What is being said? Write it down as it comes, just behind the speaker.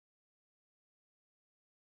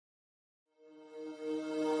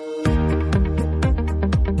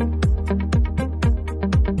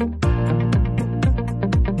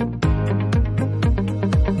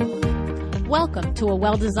to A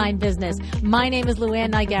Well-Designed Business. My name is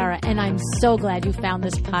LuAnn, and I'm so glad you found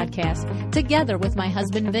this podcast. Together with my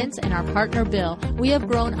husband Vince and our partner Bill, we have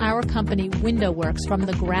grown our company Window Works from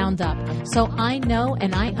the ground up. So I know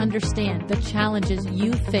and I understand the challenges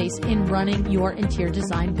you face in running your interior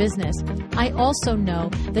design business. I also know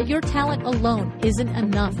that your talent alone isn't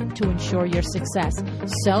enough to ensure your success.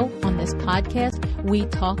 So on this podcast, we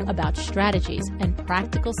talk about strategies and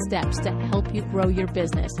practical steps to help you grow your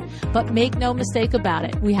business. But make no mistake about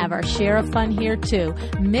it, we have our share of fun here too,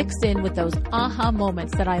 mixed in with those aha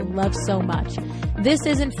moments that I love so much. This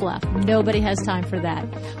isn't fluff. Nobody has time for that.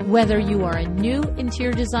 Whether you are a new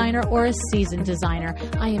interior designer or a seasoned designer,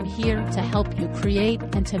 I am here to help you create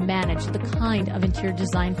and to manage the kind of interior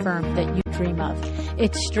design firm that you dream of.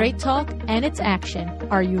 It's straight talk and it's action.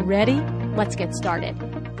 Are you ready? Let's get started.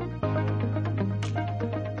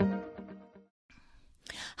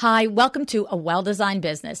 Hi, welcome to A Well-Designed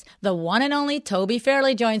Business. The one and only Tobi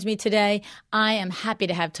Fairley joins me today. I am happy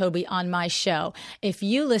to have Tobi on my show. If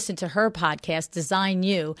you listen to her podcast, Design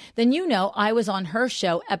You, then you know I was on her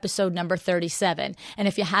show, episode number 37. And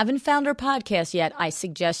if you haven't found her podcast yet, I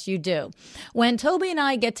suggest you do. When Tobi and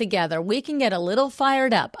I get together, we can get a little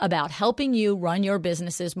fired up about helping you run your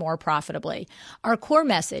businesses more profitably. Our core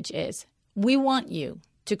message is, we want you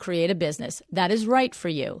to create a business that is right for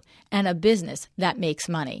you and a business that makes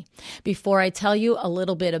money. Before I tell you a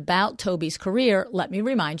little bit about Tobi's career, let me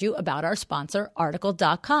remind you about our sponsor,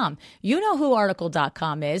 Article.com. You know who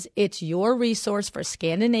Article.com is. It's your resource for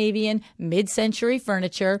Scandinavian mid-century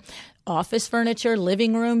furniture, office furniture,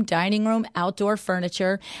 living room, dining room, outdoor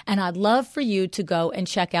furniture. And I'd love for you to go and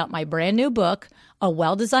check out my brand new book, A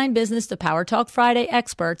Well-Designed Business, the Power Talk Friday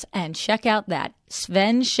Experts, and check out that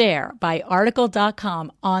Sven Share by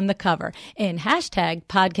Article.com on the cover in hashtag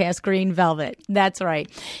podcast green velvet. That's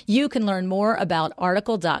right. You can learn more about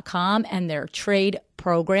Article.com and their trade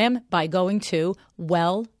program by going to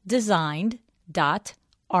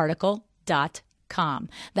welldesigned.article.com.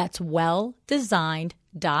 That's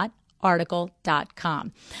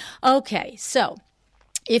welldesigned.article.com. Okay, so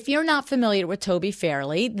if you're not familiar with Tobi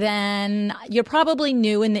Fairley, then you're probably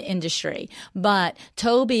new in the industry. But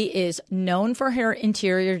Tobi is known for her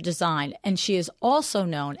interior design, and she is also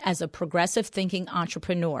known as a progressive thinking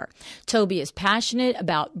entrepreneur. Tobi is passionate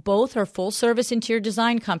about both her full-service interior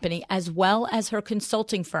design company as well as her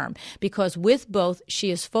consulting firm, because with both,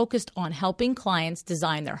 she is focused on helping clients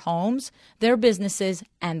design their homes, their businesses,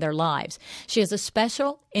 and their lives. She has a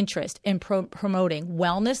special interest in promoting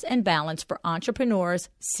wellness and balance for entrepreneurs,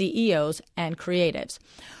 CEOs, and creatives.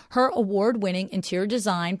 Her award-winning interior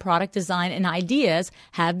design, product design, and ideas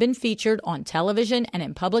have been featured on television and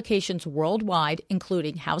in publications worldwide,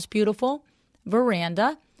 including House Beautiful,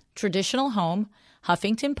 Veranda, Traditional Home,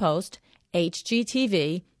 Huffington Post,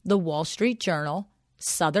 HGTV, The Wall Street Journal,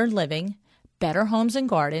 Southern Living, Better Homes and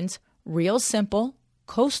Gardens, Real Simple,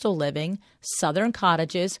 Coastal Living, Southern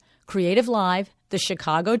Cottages, Creative Live, the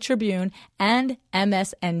Chicago Tribune, and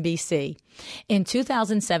MSNBC. In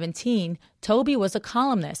 2017, Tobi was a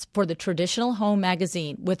columnist for the Traditional Home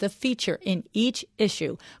magazine with a feature in each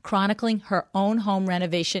issue chronicling her own home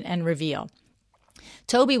renovation and reveal.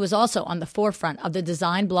 Tobi was also on the forefront of the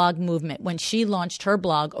design blog movement when she launched her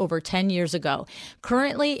blog over 10 years ago.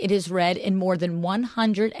 Currently, it is read in more than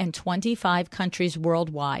 125 countries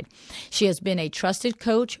worldwide. She has been a trusted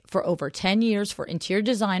coach for over 10 years for interior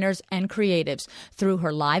designers and creatives through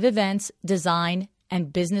her live events, design,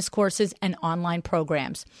 and business courses and online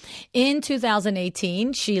programs. In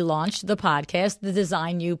 2018, she launched the podcast, the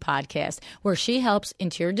Design You podcast, where she helps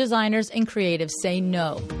interior designers and creatives say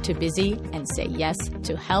no to busy and say yes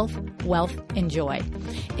to health, wealth, and joy.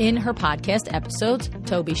 In her podcast episodes,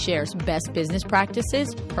 Tobi shares best business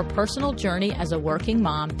practices, her personal journey as a working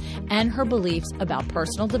mom, and her beliefs about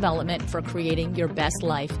personal development for creating your best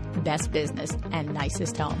life, best business, and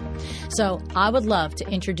nicest home. So I would love to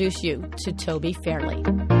introduce you to Tobi Fairley. Hi,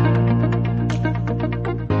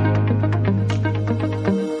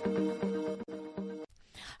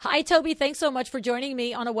 Tobi. Thanks so much for joining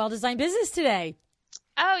me on A Well-Designed Business today.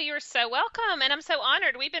 Oh, you're so welcome. And I'm so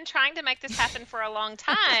honored. We've been trying to make this happen for a long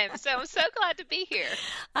time. So I'm so glad to be here.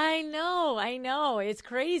 I know. It's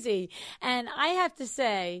crazy. And I have to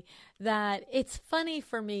say that it's funny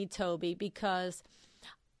for me, Tobi, because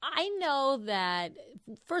I know that,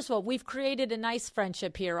 first of all, we've created a nice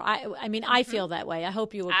friendship here. I mean, I feel that way. I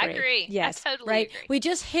hope you agree. I agree. Yes, I totally right? agree. We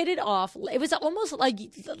just hit it off. It was almost like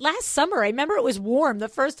last summer. I remember it was warm the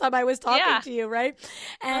first time I was talking to you, right?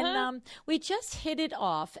 And we just hit it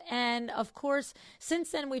off. And, of course,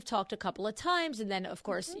 since then we've talked a couple of times. And then, of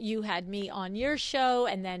course, you had me on your show.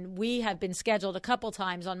 And then we have been scheduled a couple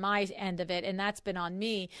times on my end of it. And that's been on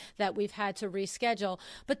me that we've had to reschedule.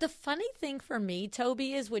 But the funny thing for me,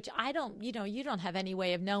 Tobi, is, which I don't, you don't have any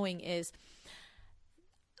way of knowing, is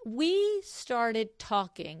we started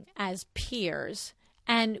talking as peers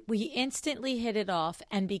and we instantly hit it off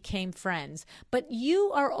and became friends. But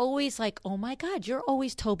you are always like, oh my God, you're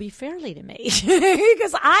always Tobi Fairley to me.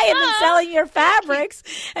 Because I have been selling your fabrics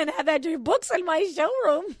and have had your books in my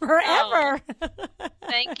showroom forever.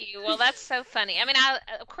 Thank you. Well, that's so funny. I mean,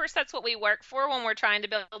 of course, that's what we work for when we're trying to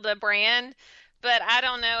build a brand. But I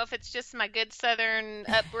don't know if it's just my good Southern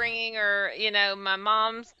upbringing or, my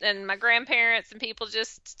mom's and my grandparents and people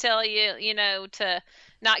just tell you, to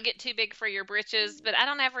not get too big for your britches. But I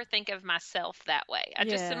don't ever think of myself that way. I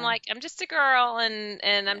just am like, I'm just a girl and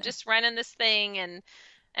I'm just running this thing. And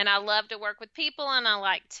I love to work with people and I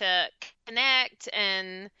like to connect.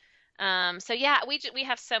 And so, we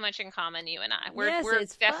have so much in common, you and I. We're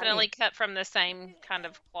definitely cut from the same kind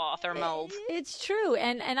of cloth or mold. It's true.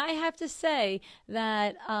 And I have to say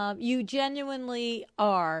that you genuinely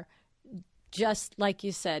are, just like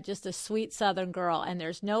you said, just a sweet Southern girl. And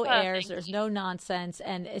there's no airs, there's no nonsense.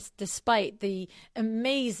 And it's despite the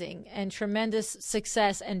amazing and tremendous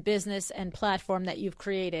success and business and platform that you've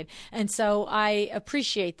created. And so I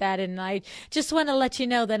appreciate that. And I just want to let you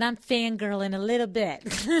know that I'm fangirling a little bit.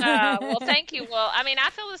 Well, thank you. Well, I mean, I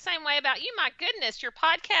feel the same way about you. My goodness, your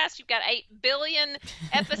podcast, you've got 8 billion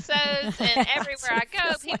episodes. And everywhere I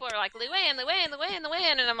go, people are like, LuAnn.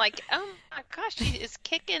 And I'm like, oh my gosh, she is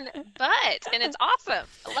kicking butt. And it's awesome.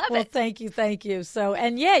 I love it. Well, thank you. So,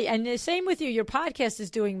 and the same with you. Your podcast is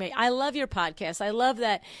doing me. I love your podcast. I love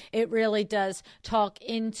that it really does talk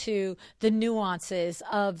into the nuances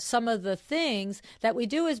of some of the things that we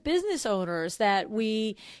do as business owners, that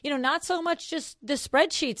we, not so much just the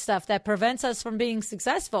spreadsheet stuff that prevents us from being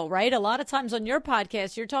successful, right? A lot of times on your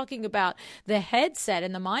podcast, you're talking about the headset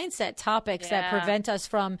and the mindset topics that prevent us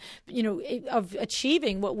from, of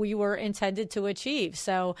achieving what we were intended to achieve.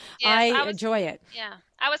 So I enjoy it. Yeah.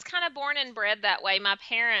 I was kind of born and bred that way. My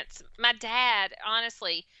dad,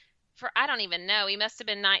 honestly, I don't even know. He must have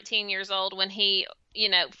been 19 years old when he,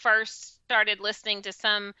 first started listening to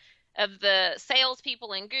some of the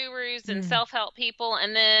salespeople and gurus and self-help people.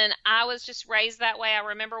 And then I was just raised that way. I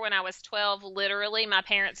remember when I was 12, literally, my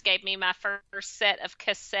parents gave me my first set of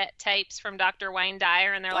cassette tapes from Dr. Wayne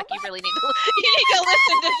Dyer. And they're like, you really need to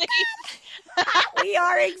listen to these. We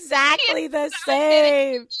are exactly the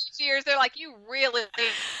same. Years, they're like, you really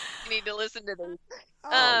need to listen to these.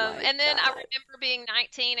 And then I remember being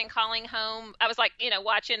 19 and calling home. I was like,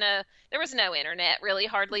 watching there was no internet really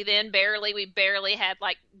hardly then. We barely had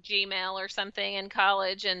like Gmail or something in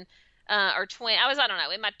college and, I don't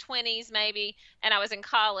know, in my 20s maybe. And I was in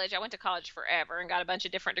college. I went to college forever and got a bunch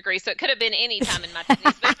of different degrees. So it could have been any time in my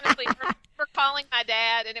 20s. But honestly, for calling my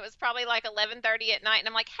dad, and it was probably like 11:30 at night. And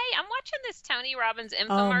I'm like, hey, I'm watching this Tony Robbins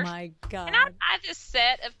infomercial. Oh my God. And I buy this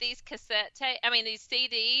set of these these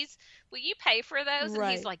CDs. Will you pay for those? And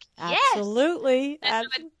he's like, yes. Absolutely. And I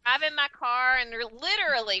would drive in my car, and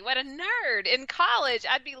literally, what a nerd. In college,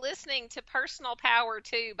 I'd be listening to Personal Power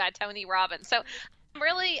 2 by Tony Robbins. So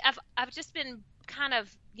I've just been kind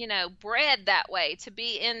of, bred that way to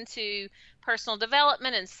be into personal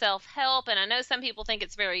development and self-help. And I know some people think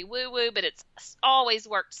it's very woo-woo, but it's always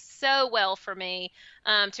worked so well for me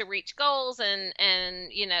to reach goals and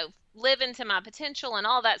live into my potential and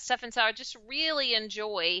all that stuff. And so I just really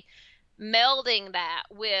enjoy melding that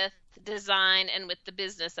with design and with the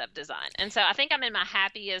business of design. And so I think I'm in my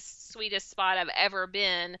happiest, sweetest spot I've ever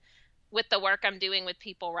been with the work I'm doing with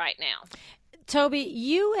people right now. Tobi,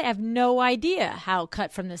 you have no idea how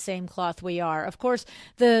cut from the same cloth we are. Of course,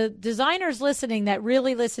 the designers listening that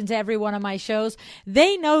really listen to every one of my shows,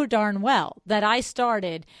 they know darn well that I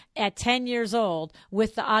started at 10 years old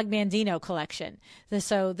with the Ogmandino collection.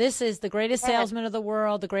 So this is the greatest salesman of the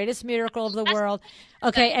world, the greatest miracle of the world.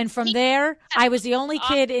 Okay, and from there, I was the only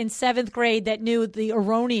kid in 7th grade that knew the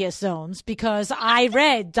erroneous zones because I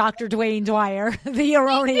read Dr. Dwayne Dwyer, the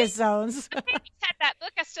erroneous zones. He had that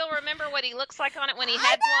book. I still remember what he looks like on it when he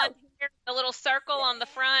had one here, a little circle on the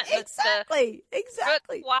front. Exactly.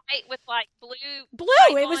 Book white with like blue.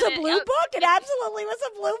 It was a blue book. It absolutely was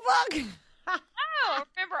a blue book. I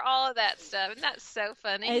remember all of that stuff, and that's so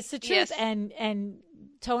funny. It's the truth. Yes. And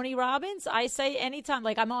Tony Robbins, I say anytime.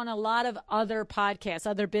 Like, I'm on a lot of other podcasts,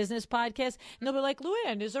 other business podcasts, and they'll be like,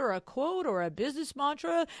 LuAnn, is there a quote or a business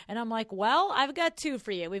mantra? And I'm like, well, I've got two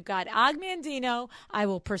for you. We've got Og Mandino, I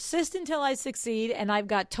will persist until I succeed, and I've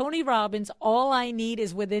got Tony Robbins, all I need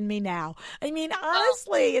is within me now. I mean,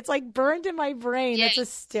 honestly, it's like burned in my brain. Yes. It's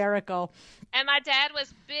hysterical. And my dad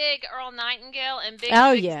was big Earl Nightingale and big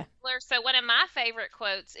Oh, Zig yeah. Ziglar. So one of my favorite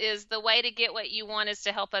quotes is, the way to get what you want is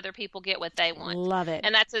to help other people get what they want. Love it.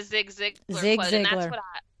 And that's a Zig Ziglar Zig quote. Ziglar. And that's what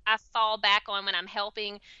I fall back on when I'm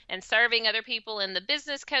helping and serving other people in the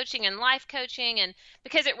business coaching and life coaching. And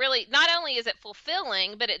because it really, not only is it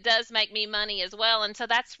fulfilling, but it does make me money as well. And so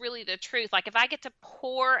that's really the truth. Like, if I get to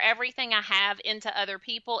pour everything I have into other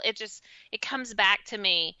people, it comes back to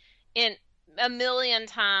me in a million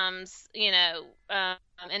times, in a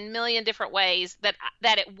million different ways that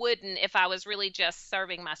it wouldn't if I was really just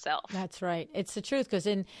serving myself. That's right. It's the truth, because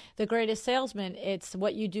in The Greatest Salesman, it's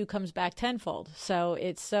what you do comes back tenfold. So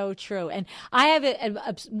it's so true. And I have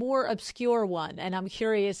a more obscure one, and I'm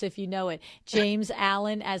curious if you know it. James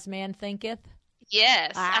Allen, As Man Thinketh.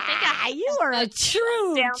 Yes, I think you are a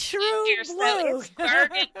true blue. So it's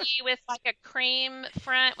burgundy with like a cream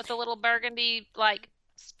front with a little burgundy like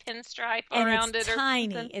pinstripe around it.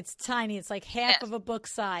 It's tiny. It's like half of a book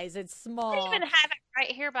size. It's small. I even have it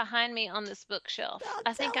right here behind me on this bookshelf.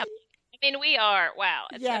 We are. Wow.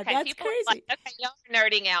 Yeah, okay. that's People crazy. Are like, okay, y'all are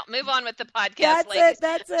nerding out. Move on with the podcast,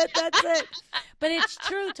 That's it. But it's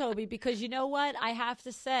true, Tobi, because you know what? I have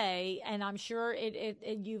to say, and I'm sure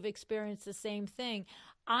you've experienced the same thing,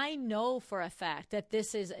 I know for a fact that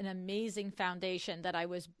this is an amazing foundation that I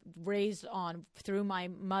was raised on through my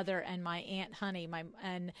mother and my Aunt Honey.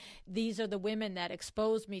 And these are the women that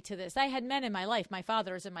exposed me to this. I had men in my life. My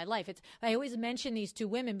father is in my life. I always mention these two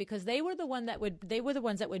women because they were the ones that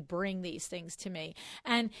would bring these things to me.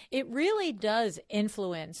 And it really does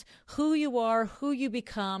influence who you are, who you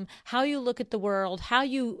become, how you look at the world, how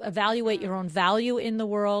you evaluate your own value in the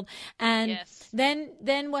world. And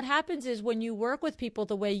then what happens is when you work with people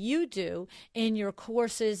the way you do in your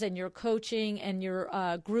courses and your coaching and your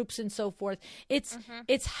groups and so forth, it's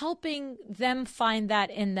helping them find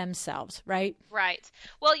that in themselves, right? Right.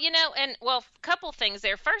 Well, a couple things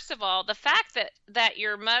there. First of all, the fact that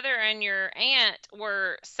your mother and your aunt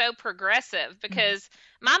were so progressive, because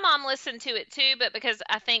my mom listened to it too, but because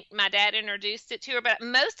I think my dad introduced it to her. But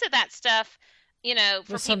most of that stuff,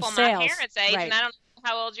 for people my parents' age, right. And I don't know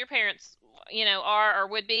how old your parents are or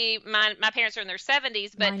would be. My parents are in their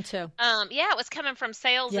 70s, but mine too. It was coming from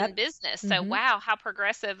sales and business. So wow, how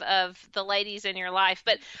progressive of the ladies in your life.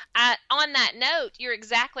 But on that note, you're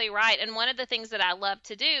exactly right. And one of the things that I love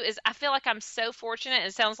to do is I feel like I'm so fortunate,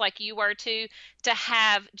 it sounds like you are too, to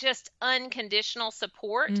have just unconditional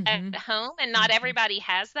support at home, and not everybody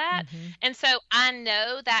has that. And so I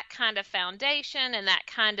know that kind of foundation and that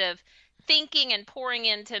kind of thinking and pouring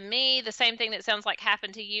into me, the same thing that sounds like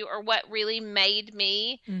happened to you, or what really made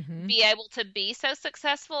me be able to be so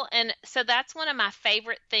successful. And so that's one of my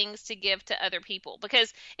favorite things to give to other people,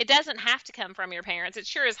 because it doesn't have to come from your parents. It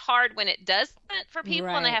sure is hard when it doesn't for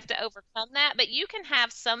people, and they have to overcome that. But you can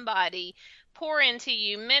have somebody pour into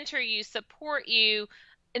you, mentor you, support you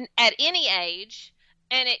at any age.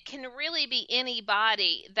 And it can really be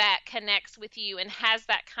anybody that connects with you and has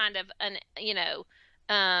that kind of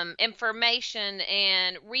information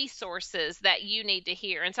and resources that you need to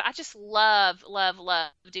hear. And so I just love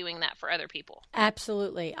doing that for other people.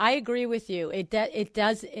 Absolutely. I agree with you.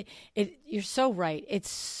 You're so right.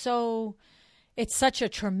 It's such a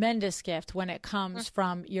tremendous gift when it comes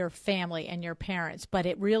from your family and your parents, but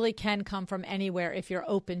it really can come from anywhere if you're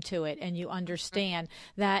open to it and you understand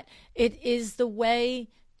that it is the way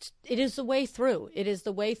through. It is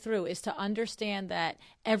the way through, is to understand that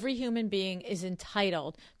every human being is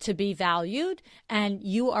entitled to be valued, and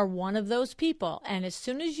you are one of those people. And as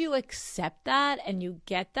soon as you accept that and you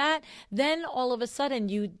get that, then all of a sudden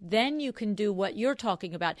you can do what you're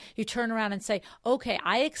talking about. You turn around and say, okay,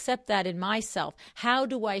 I accept that in myself. How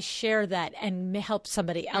do I share that and help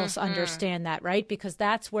somebody else understand that, right? Because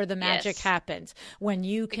that's where the magic happens, when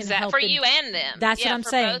you can help. For you and them. That's what I'm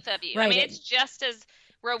saying. Both of you. Right. I mean, it's just as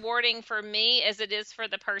rewarding for me as it is for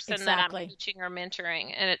the person that I'm teaching or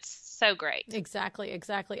mentoring, and it's so great. Exactly.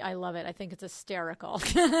 I love it. I think it's hysterical.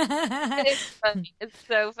 It's funny. It's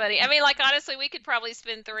so funny. I mean, like, honestly, we could probably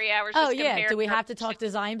spend 3 hours just comparing. Do we have to talk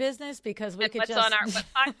design business? Because we could what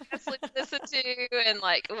podcasts we listen to, and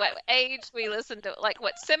like what age we listen to, like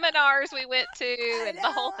what seminars we went to, and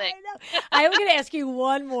the whole thing. I'm going to ask you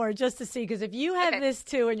one more just to see, because if you have this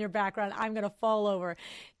too in your background, I'm going to fall over.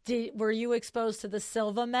 Were you exposed to the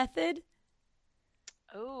Silva method?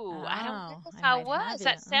 Oh, I don't know if I might have was. you.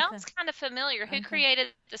 That Okay. sounds kind of familiar. Who Okay. created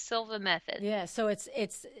the Silva method? Yeah, so it's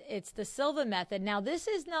the Silva method. Now, this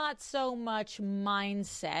is not so much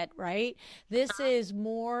mindset, right? This is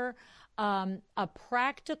more a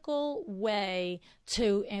practical way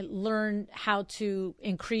to learn how to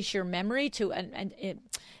increase your memory to and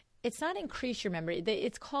it's not increase your memory.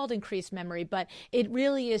 It's called increased memory, but it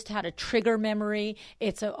really is how to trigger memory.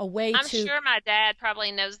 It's a way I'm to sure my dad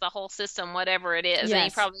probably knows the whole system, whatever it is, and he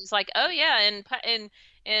yes. probably is like, "Oh yeah,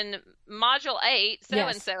 in module 8, so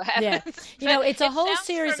and Yes. so Yeah. happens." You But know, it's a it whole sounds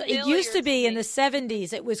series. It used familiar to to be in the me.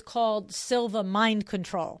 70s, it was called Silva Mind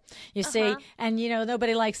Control, you see. Uh-huh. And,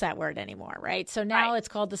 nobody likes that word anymore, right? So now Right. it's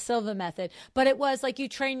called the Silva method. But it was like you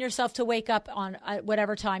train yourself to wake up on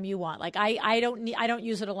whatever time you want. Like I don't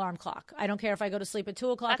use an alarm clock. I don't care if I go to sleep at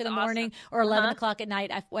 2 o'clock in That's the awesome. morning or 11 Uh-huh. o'clock at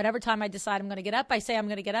night. Whatever time I decide I'm going to get up, I say I'm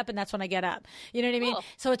going to get up, and that's when I get up. You know what I mean? Cool.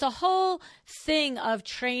 So it's a whole thing of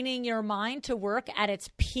training your mind to work at its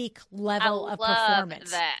peak I level of love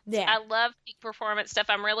performance. that. Yeah. I love peak performance stuff.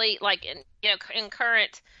 I'm really like in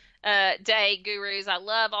current day gurus. I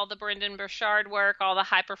love all the Brendan Burchard work, all the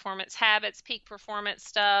high performance habits, peak performance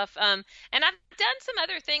stuff. And I've done some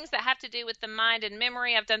other things that have to do with the mind and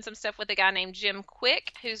memory. I've done some stuff with a guy named Jim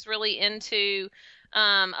Quick, who's really into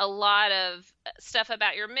a lot of stuff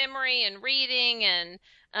about your memory and reading and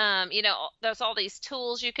there's all these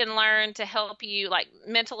tools you can learn to help you, like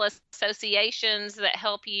mental associations that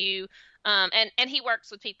help you. And he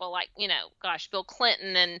works with people like, gosh, Bill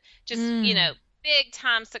Clinton and just, Mm. big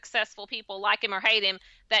time successful people, like him or hate him,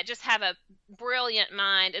 that just have a brilliant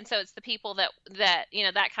mind. And so it's the people that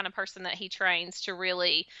kind of person that he trains to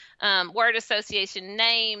really word association,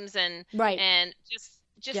 names, and Right. just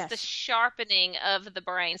the Yes. sharpening of the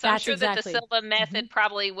brain. So I'm That's sure that the exactly. Silva method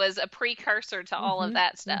probably was a precursor to all of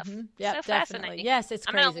that stuff. Yep, So definitely. fascinating. Yes, it's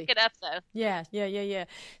I'm gonna crazy. look it up though. Yeah.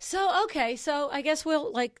 So, okay. So I guess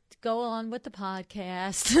we'll go on with the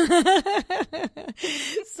podcast.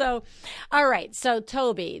 So, all right. So,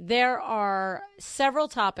 Toby, there are several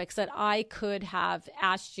topics that I could have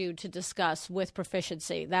asked you to discuss with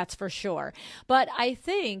proficiency. That's for sure. But I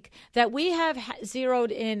think that we have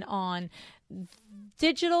zeroed in on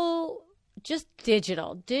digital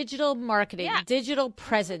digital marketing, Yeah. digital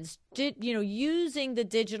presence, using the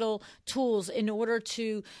digital tools in order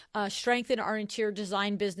to strengthen our interior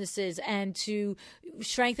design businesses and to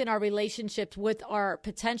strengthen our relationships with our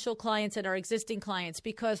potential clients and our existing clients,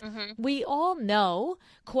 because we all know,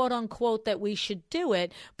 quote unquote, that we should do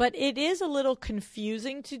it, but it is a little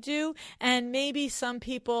confusing to do, and maybe some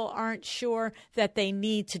people aren't sure that they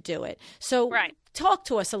need to do it. So Right. talk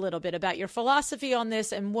to us a little bit about your philosophy on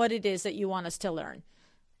this and what it is that you want us to learn.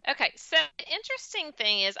 Okay, so the interesting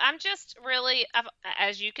thing is, I'm just really,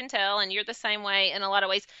 as you can tell, and you're the same way in a lot of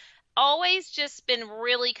ways, always just been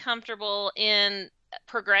really comfortable in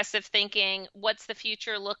progressive thinking. What's the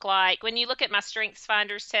future look like? When you look at my Strengths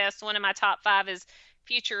Finders test, one of my top 5 is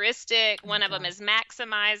futuristic. One of them is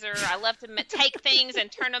maximizer. I love to take things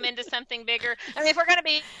and turn them into something bigger. I mean, if we're going to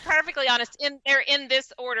be perfectly honest, they're in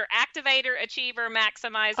this order: activator, achiever,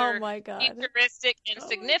 maximizer, Oh my God. futuristic, and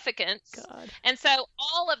significance. God. And so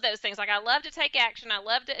all of those things, like I love to take action, I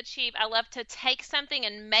love to achieve, I love to take something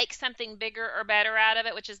and make something bigger or better out of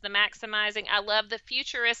it, which is the maximizing. I love the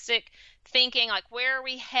futuristic thinking, like where are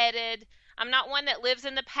we headed? I'm not one that lives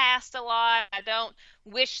in the past a lot. I don't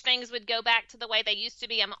wish things would go back to the way they used to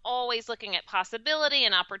be. I'm always looking at possibility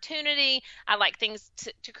and opportunity. I like things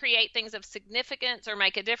to create things of significance or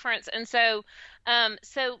make a difference. And so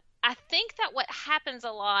I think that what happens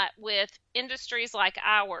a lot with industries like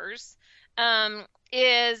ours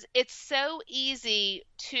is it's so easy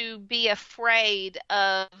to be afraid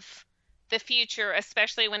of the future,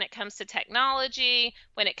 especially when it comes to technology,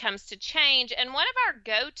 when it comes to change. And one of our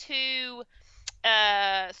go-to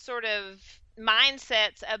sort of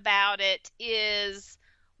mindsets about it is,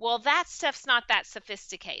 well, that stuff's not that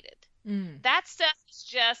sophisticated. That stuff is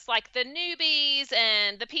just like the newbies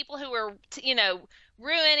and the people who are,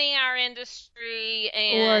 ruining our industry,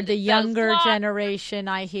 and Or the younger generation,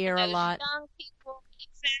 I hear a those lot. young people,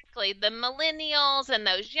 exactly, the millennials and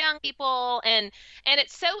those young people, and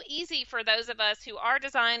it's so easy for those of us who are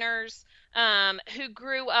designers, who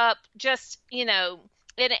grew up just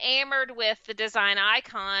enamored with the design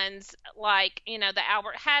icons, like the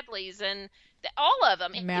Albert Hadleys and all of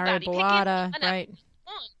them, Mary anybody, pick Boata, any, right?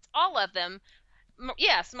 all of them.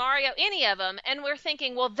 Yes, Mario, any of them. And we're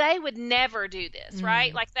thinking, well, they would never do this,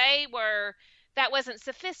 right? Like that wasn't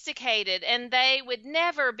sophisticated, and they would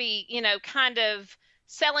never be, kind of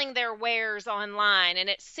selling their wares online, and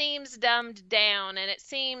it seems dumbed down, and it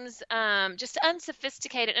seems just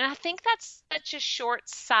unsophisticated. And I think that's such a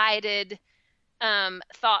short-sighted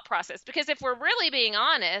thought process. Because if we're really being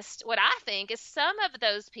honest, what I think is some of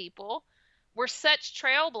those people were such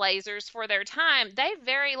trailblazers for their time, they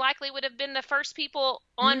very likely would have been the first people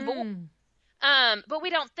on board. But we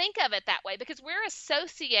don't think of it that way because we're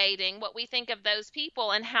associating what we think of those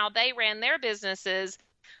people and how they ran their businesses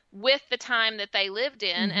with the time that they lived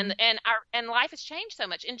in. And life has changed so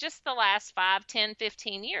much in just the last 5, 10,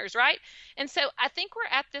 15 years, right? And so I think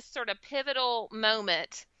we're at this sort of pivotal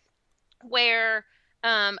moment where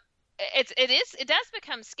it does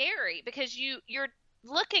become scary because you're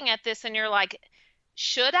looking at this and you're like,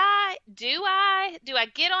 should I? Do I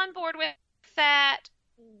get on board with that?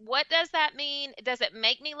 What does that mean? Does it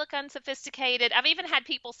make me look unsophisticated? I've even had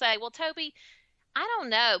people say, well, Tobi, I don't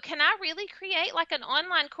know. Can I really create like an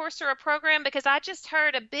online course or a program? Because I just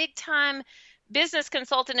heard a big time business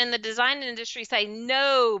consultant in the design industry say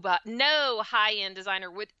no high-end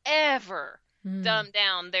designer would ever dumb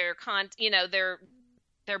down their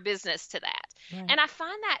their business to that. Right. And I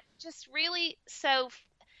find that just really kind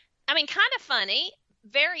of funny,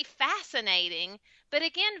 very fascinating, but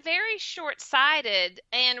again, very short-sighted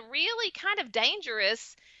and really kind of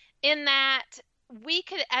dangerous in that we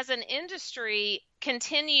could, as an industry,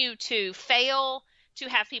 continue to fail, to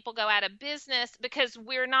have people go out of business because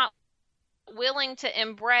we're not willing to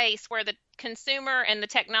embrace where the consumer and the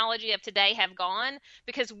technology of today have gone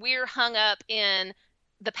because we're hung up in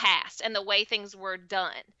the past and the way things were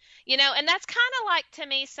done. And that's kind of like to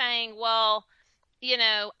me saying, well,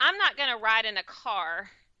 I'm not going to ride in a car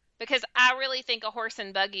because I really think a horse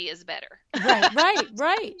and buggy is better.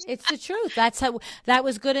 Right. It's the truth. That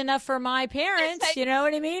was good enough for my parents. You know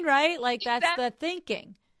what I mean? Right? Like that's the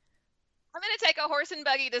thinking. I'm going to take a horse and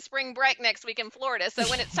buggy to spring break next week in Florida. So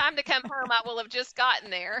when it's time to come home, I will have just gotten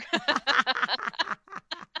there.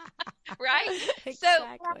 Right? Exactly. So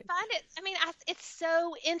I find it, it's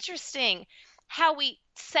so interesting how we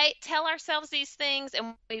tell ourselves these things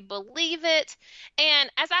and we believe it. And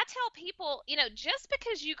as I tell people, just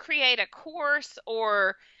because you create a course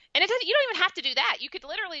you don't even have to do that. You could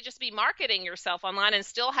literally just be marketing yourself online and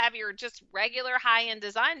still have your just regular high-end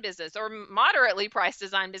design business or moderately priced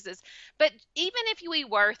design business. But even if we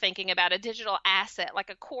were thinking about a digital asset, like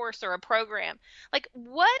a course or a program, like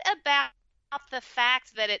what about the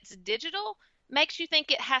fact that it's digital makes you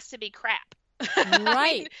think it has to be crap?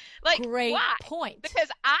 Right. Great why? Point. Because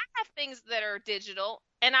I have things that are digital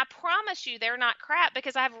and I promise you they're not crap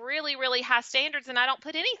because I have really, really high standards and I don't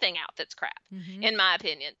put anything out that's crap, in my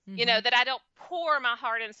opinion, that I don't pour my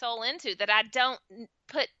heart and soul into, that I don't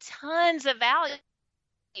put tons of value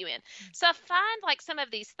in. So I find like some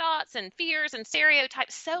of these thoughts and fears and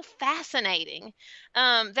stereotypes so fascinating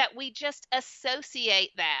that we just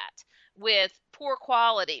associate that with poor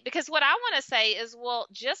quality. Because what I want to say is, well,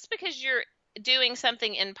 just because you're doing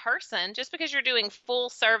something in person, just because you're doing full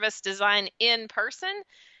service design in person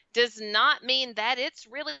does not mean that it's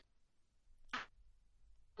really a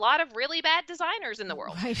lot of really bad designers in the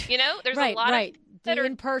world. Right. There's a lot of the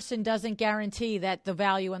in person doesn't guarantee that the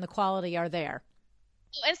value and the quality are there.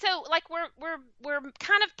 And so like we're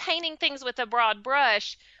kind of painting things with a broad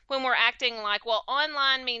brush when we're acting like, well,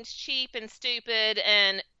 online means cheap and stupid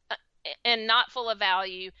and not full of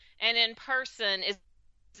value, and in person is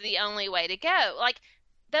the only way to go. Like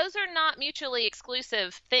those are not mutually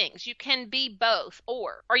exclusive things. You can be both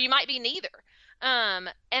or you might be neither.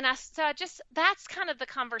 That's kind of the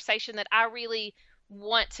conversation that I really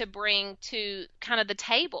want to bring to kind of the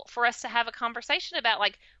table for us to have a conversation about,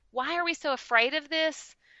 like, why are we so afraid of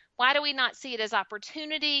this? Why do we not see it as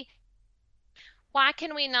opportunity? Why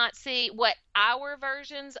can we not see what our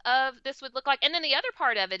versions of this would look like? And then the other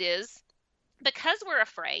part of it is, because we're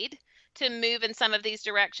afraid to move in some of these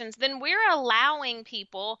directions, then we're allowing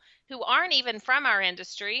people who aren't even from our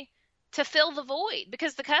industry to fill the void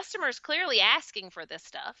because the customer is clearly asking for this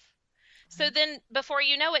stuff. So then before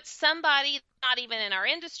you know it, somebody not even in our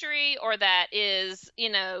industry or that is,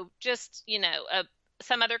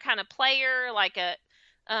 some other kind of player, like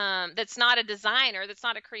that's not a designer, that's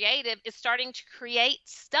not a creative, is starting to create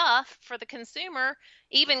stuff for the consumer,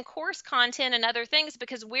 even course content and other things,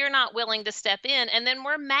 because we're not willing to step in. And then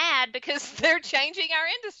we're mad because they're changing our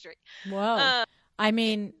industry. Whoa.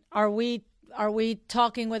 Are we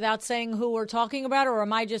talking without saying who we're talking about, or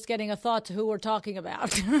am I just getting a thought to who we're talking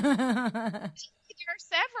about? There are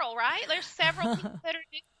several, right? There's several people that are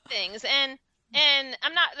doing things. And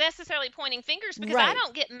I'm not necessarily pointing fingers because I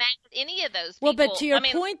don't get mad at any of those people. Well, but to your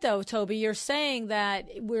point, though, Tobi, you're saying that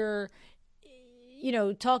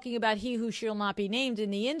talking about he who shall not be named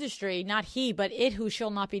in the industry, not he, but it who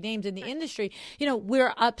shall not be named in the industry,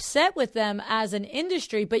 we're upset with them as an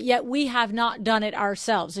industry, but yet we have not done it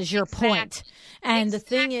ourselves, is your point. And the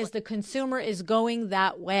thing is, the consumer is going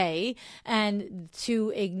that way, and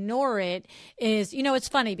to ignore it is, it's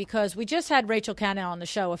funny because we just had Rachel Cannon on the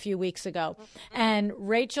show a few weeks ago, and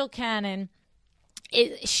Rachel Cannon,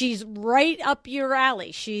 she's right up your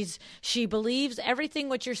alley. She believes everything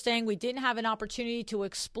what you're saying. We didn't have an opportunity to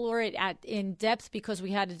explore it in depth because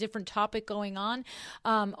we had a different topic going on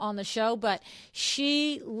the show. But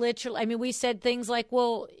she literally, we said things like,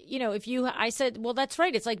 well, I said, well, that's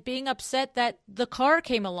right. It's like being upset that the car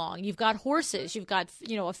came along. You've got horses. You've got,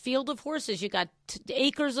 a field of horses. You've got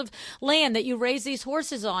acres of land that you raise these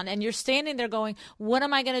horses on, and you're standing there going, what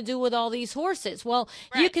am I going to do with all these horses? Well,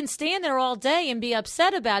 you can stand there all day and be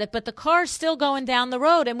upset about it, but the car's still going down the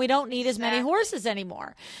road, and we don't need as many horses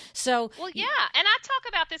anymore. So, well, yeah, and I talk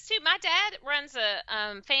about this too. My dad runs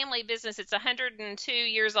a family business. It's 102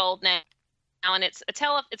 years old now. And it's a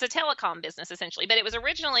telecom business essentially, but it was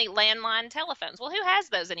originally landline telephones. Well, who has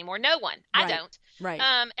those anymore? No one. I don't. Right.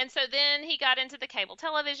 And so then he got into the cable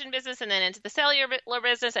television business, and then into the cellular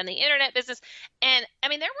business and the internet business. And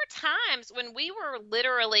there were times when we were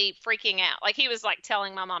literally freaking out. Like he was like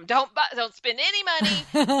telling my mom, "Don't spend any money,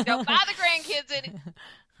 don't buy the grandkids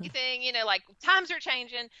anything, like times are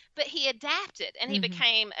changing." But he adapted, and he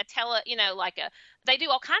became they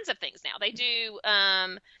do all kinds of things now. They do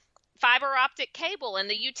fiber optic cable and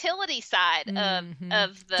the utility side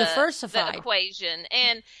of the equation,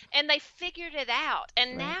 and they figured it out,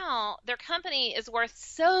 and now their company is worth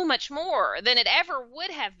so much more than it ever would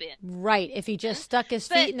have been. Right, if he just stuck his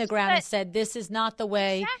feet in the ground and said, "This is not the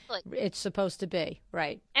way it's supposed to be."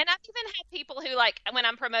 Right. And I've even had people who, like, when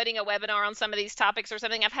I'm promoting a webinar on some of these topics or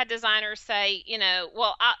something, I've had designers say,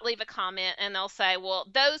 I'll leave a comment and they'll say, "Well,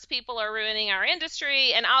 those people are ruining our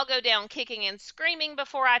industry, and I'll go down kicking and screaming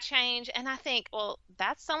before I change." And I think, well,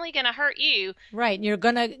 that's only going to hurt you. Right. And you're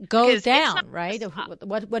going to go down, right?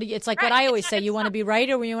 What it's like what I always say, you want to be right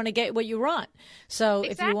or you want to get what you want. So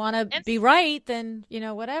if you want to be right, then,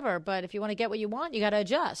 whatever. But if you want to get what you want, you got to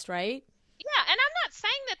adjust, right? Yeah, and I'm not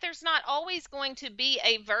saying that there's not always going to be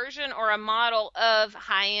a version or a model of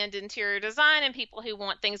high-end interior design and people who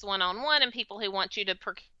want things one-on-one and people who want you to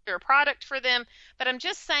procure a product for them, but I'm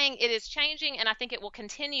just saying it is changing, and I think it will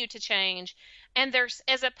continue to change. And there's,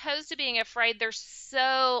 as opposed to being afraid, there's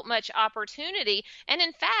so much opportunity. And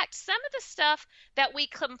in fact, some of the stuff that we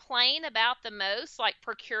complain about the most, like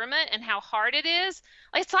procurement and how hard it is,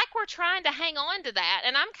 it's like we're trying to hang on to that.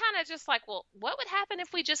 And I'm kind of just like, well, what would happen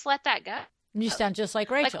if we just let that go? You sound just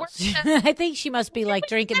like Rachel. I think she must be like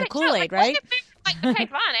drinking the Kool-Aid, right? Okay,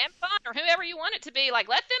 fine, Amazon or whoever you want it to be, like,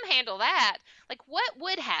 let them handle that. Like, what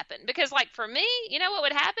would happen? Because, like, for me, what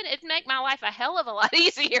would happen? It'd make my life a hell of a lot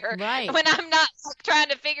easier when I'm not trying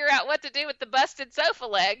to figure out what to do with the busted sofa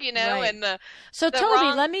leg, and the So,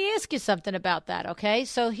 Tobi, let me ask you something about that, okay?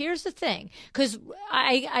 So here's the thing, because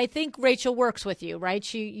I think Rachel works with you, right?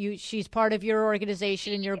 She's part of your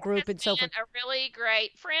organization and your group and so forth. A really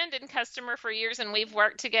great friend and customer for years, and we've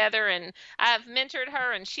worked together, and I've mentored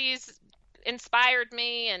her, and she's inspired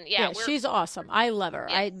me, and she's awesome. I love her.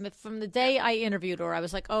 From the day I interviewed her, I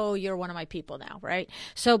was like, oh, you're one of my people now, right?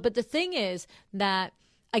 So, but the thing is that,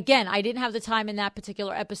 again, I didn't have the time in that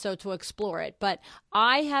particular episode to explore it, but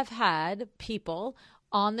I have had people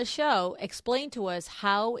on the show explain to us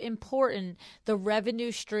how important the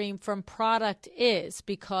revenue stream from product is,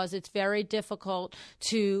 because it's very difficult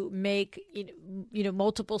to make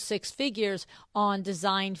multiple six figures on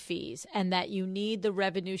design fees, and that you need the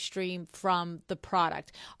revenue stream from the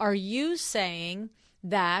product. Are you saying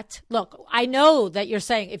that, look, I know that you're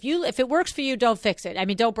saying if it works for you, don't fix it.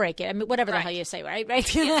 Don't break it. Whatever the hell you say, right?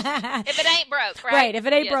 Yes. If it ain't broke, right? Right. If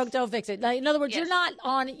it ain't broke, don't fix it. In other words, you're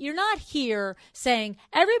not here saying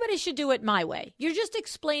everybody should do it my way. You're just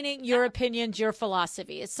explaining your opinions, your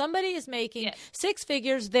philosophy. If somebody is making six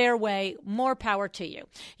figures their way, more power to you.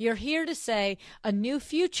 You're here to say a new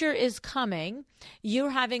future is coming. You're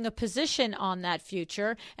having a position on that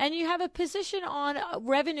future, and you have a position on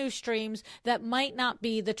revenue streams that might not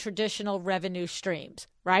be the traditional revenue streams,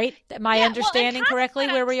 right? Am I understanding correctly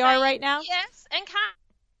where we are right now? Yes, and kind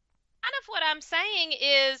of what I'm saying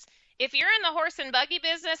is, if you're in the horse and buggy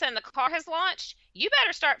business and the car has launched, you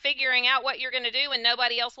better start figuring out what you're going to do when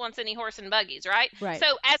nobody else wants any horse and buggies, right? Right.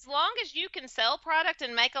 So as long as you can sell product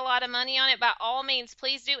and make a lot of money on it, by all means,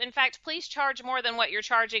 please do. In fact, please charge more than what you're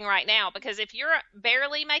charging right now, because if you're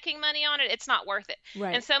barely making money on it, it's not worth it.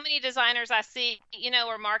 Right. And so many designers I see,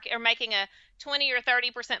 are making a 20 or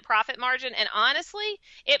 30% profit margin. And honestly,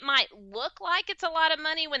 it might look like it's a lot of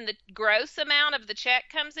money when the gross amount of the check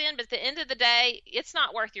comes in, but at the end of the day, it's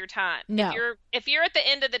not worth your time. No. If you're at the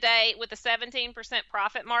end of the day with a 17%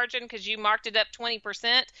 profit margin because you marked it up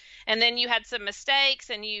 20% and then you had some mistakes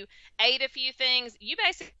and you ate a few things, you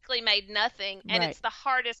basically made nothing, and it's the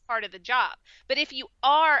hardest part of the job. But if you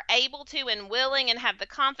are able to and willing and have the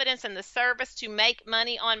confidence and the service to make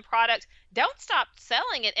money on product, don't stop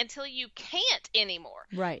selling it until you can't anymore.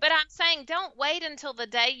 Right. But I'm saying don't wait until the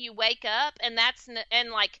day you wake up and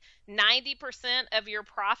like 90% of your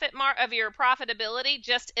profitability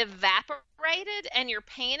just evaporated and you're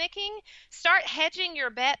panicking. Start hedging your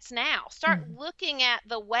bets now. Start looking at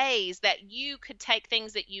the ways that you could take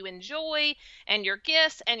things that you enjoy and your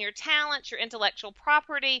gifts and your talents, your intellectual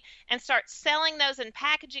property, and start selling those and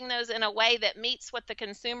packaging those in a way that meets what the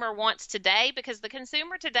consumer wants today, because the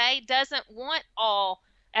consumer today doesn't want all,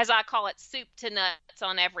 as I call it, soup to nuts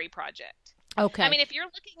on every project. Okay. I mean, if you're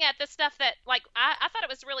looking at the stuff that, like, I thought it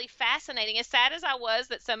was really fascinating, as sad as I was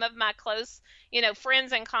that some of my close,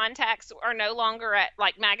 friends and contacts are no longer at,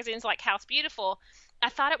 like, magazines like House Beautiful. I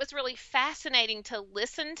thought it was really fascinating to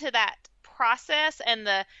listen to that process and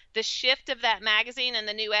the shift of that magazine and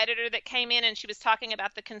the new editor that came in, and she was talking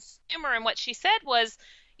about the consumer, and what she said was,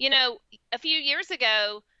 a few years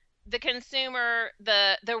ago, the consumer,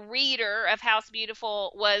 the reader of House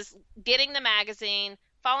Beautiful was getting the magazine,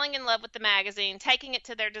 falling in love with the magazine, taking it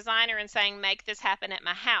to their designer and saying, make this happen at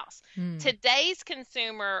my house. Today's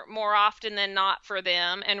consumer, more often than not for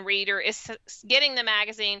them, and reader, is getting the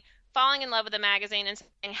magazine, falling in love with the magazine, and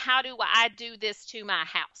saying, how do I do this to my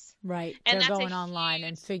house? Right. And they're going online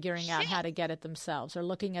and figuring out how to get it themselves, or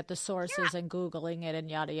looking at the sources and Googling it and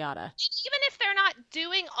yada, yada. Even if they're not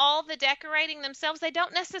doing all the decorating themselves, they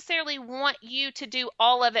don't necessarily want you to do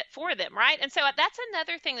all of it for them, right? And so that's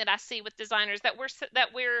another thing that I see with designers, that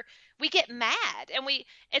we get mad, and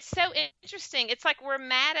it's so interesting. It's like we're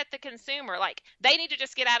mad at the consumer, like they need to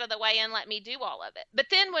just get out of the way and let me do all of it. But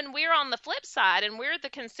then when we're on the flip side and we're the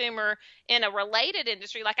consumer in a related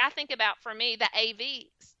industry, like I think about, for me, the AV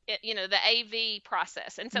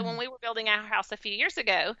process. And so when we were building our house a few years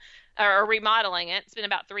ago, or remodeling it, it's been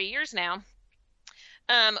about 3 years now,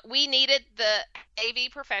 we needed the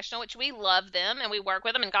AV professional, which we love them and we work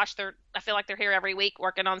with them. And gosh, I feel like they're here every week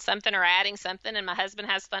working on something or adding something. And my husband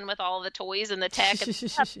has fun with all the toys and the tech and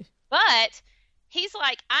stuff. But he's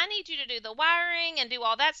like, I need you to do the wiring and do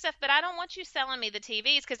all that stuff, but I don't want you selling me the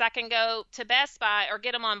TVs, because I can go to Best Buy or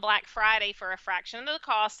get them on Black Friday for a fraction of the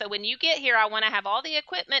cost. So when you get here, I want to have all the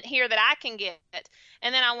equipment here that I can get,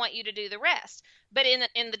 and then I want you to do the rest. But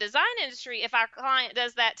in the design industry, if our client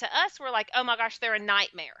does that to us, we're like, oh my gosh, they're a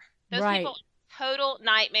nightmare. Those people, total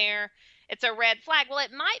nightmare. It's a red flag. Well,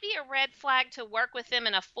 it might be a red flag to work with them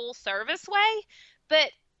in a full service way,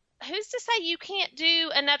 but who's to say you can't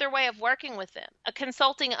do another way of working with them? A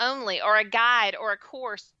consulting only, or a guide, or a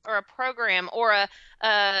course, or a program, or a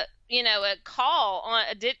call on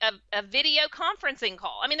a video conferencing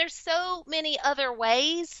call. I mean, there's so many other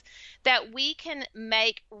ways that we can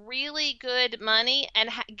make really good money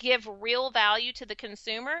and give real value to the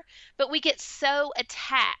consumer, but we get so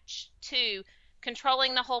attached to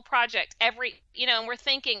controlling the whole project and we're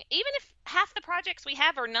thinking, even if half the projects we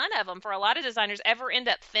have, or none of them for a lot of designers, ever end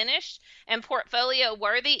up finished and portfolio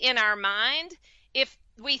worthy in our mind, if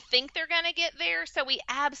we think they're going to get there. So we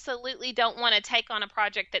absolutely don't want to take on a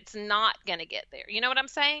project that's not going to get there. You know what I'm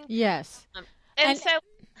saying? Yes. And so,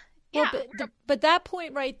 yeah. Well, but that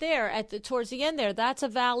point right there towards the end there, that's a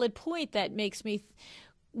valid point that makes me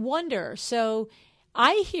wonder. So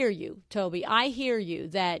I hear you, Tobi. I hear you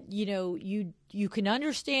that, you can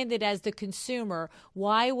understand it as the consumer.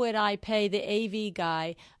 Why would I pay the AV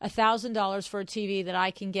guy $1,000 for a TV that I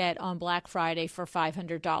can get on Black Friday for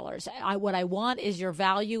 $500? What I want is your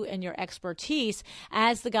value and your expertise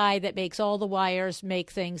as the guy that makes all the wires make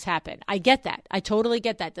things happen. I get that. I totally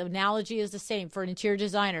get that. The analogy is the same for interior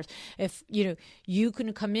designers. If you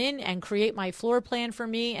can come in and create my floor plan for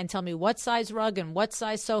me and tell me what size rug and what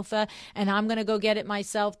size sofa, and I'm going to go get it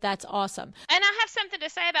myself, that's awesome. And I have something to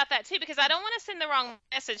say about that too, because I don't want to send the wrong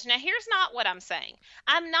message. Now, here's not what I'm saying.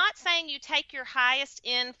 I'm not saying you take your highest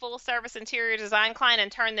end full service interior design client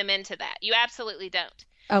and turn them into that. You absolutely don't.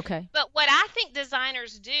 Okay. But what I think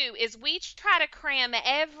designers do is we try to cram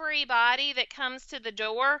everybody that comes to the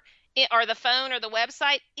door or the phone or the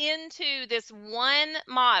website into this one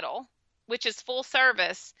model, which is full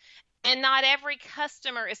service. And not every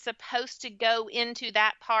customer is supposed to go into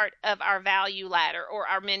that part of our value ladder or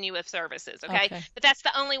our menu of services, okay? But that's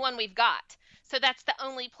the only one we've got. So that's the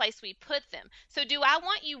only place we put them. So do I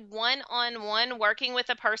want you one-on-one working with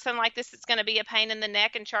a person like this that's going to be a pain in the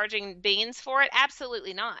neck and charging beans for it?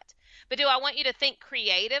 Absolutely not. But do I want you to think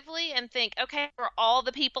creatively and think, okay, for all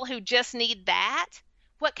the people who just need that,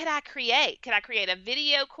 what could I create? Could I create a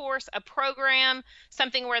video course, a program,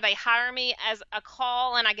 something where they hire me as a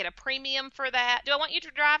call and I get a premium for that? Do I want you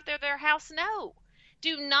to drive to their house? No.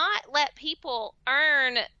 Do not let people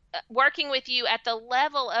earn working with you at the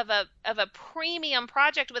level of a premium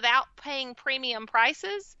project without paying premium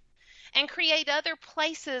prices, and create other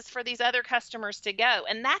places for these other customers to go.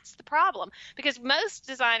 And that's the problem, because most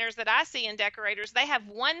designers that I see and decorators, they have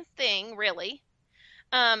one thing really,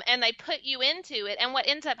 and they put you into it. And what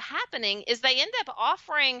ends up happening is they end up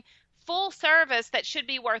offering full service that should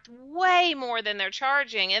be worth way more than they're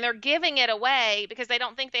charging, and they're giving it away because they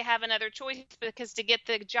don't think they have another choice, because to get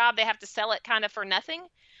the job they have to sell it kind of for nothing,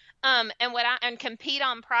 and compete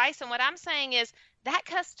on price. And what I'm saying is that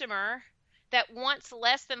customer that wants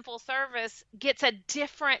less than full service gets a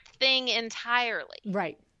different thing entirely.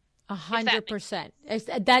 Right. 100%.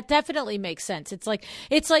 That definitely makes sense. It's like,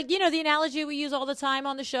 the analogy we use all the time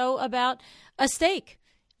on the show about a steak.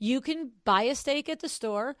 You can buy a steak at the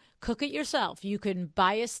store, cook it yourself. You can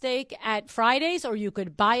buy a steak at Fridays, or you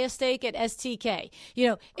could buy a steak at STK.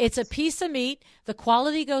 It's a piece of meat. The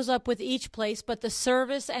quality goes up with each place, but the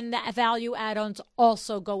service and the value add-ons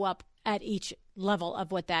also go up at each level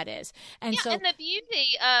of what that is. And and the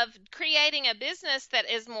beauty of creating a business that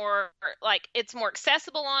is more like, it's more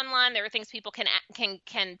accessible online. There are things people can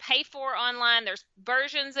pay for online. There's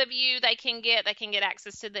versions of you they can get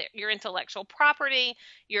access to your intellectual property,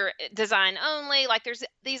 your design only. Like, there's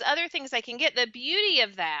these other things they can get. The beauty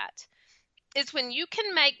of that is when you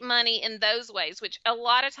can make money in those ways, which a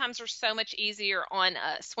lot of times are so much easier on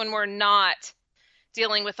us when we're not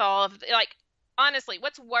dealing with all of, like, honestly,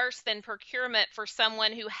 what's worse than procurement for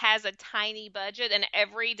someone who has a tiny budget and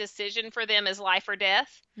every decision for them is life or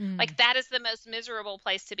death? Like, that is the most miserable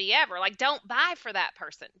place to be ever. Like, don't buy for that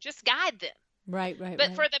person. Just guide them. Right.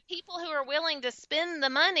 But for the people who are willing to spend the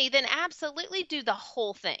money, then absolutely do the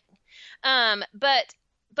whole thing.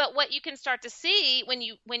 But what you can start to see when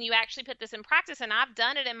you actually put this in practice, and I've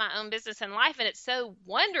done it in my own business and life, and it's so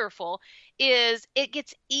wonderful, is it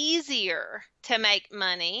gets easier to make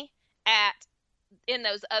money in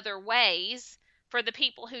those other ways for the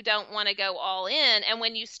people who don't want to go all in. And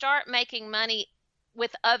when you start making money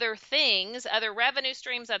with other things, other revenue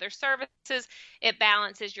streams, other services, it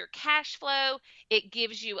balances your cash flow. It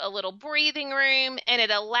gives you a little breathing room, and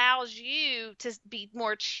it allows you to be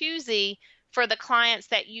more choosy for the clients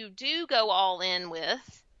that you do go all in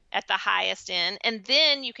with at the highest end. And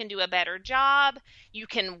then you can do a better job. You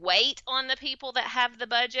can wait on the people that have the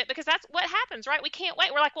budget, because that's what happens, right? We can't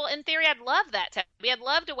wait. We're like, well, in theory, I'd love that, Tobi. I'd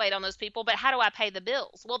love to wait on those people, but how do I pay the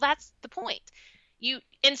bills? Well, that's the point.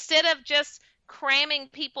 Instead of just cramming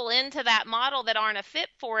people into that model that aren't a fit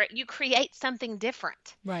for it, you create something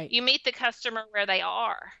different. Right. You meet the customer where they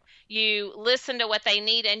are. You listen to what they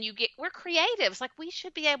need, and we're creatives. Like, we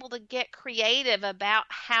should be able to get creative about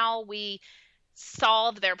how we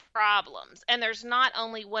solve their problems. And there's not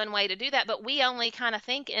only one way to do that, but we only kind of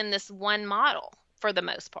think in this one model for the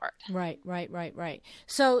most part. Right.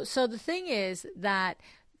 So the thing is that,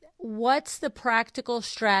 what's the practical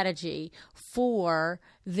strategy for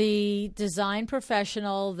the design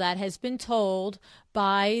professional that has been told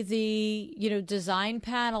by the design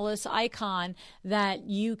panelist icon that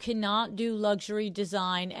you cannot do luxury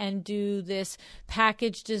design and do this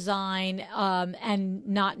package design and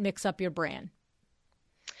not mix up your brand?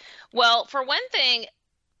 Well, for one thing,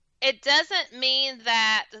 it doesn't mean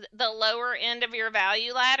that the lower end of your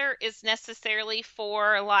value ladder is necessarily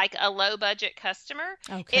for like a low budget customer.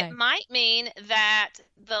 Okay. It might mean that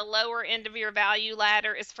the lower end of your value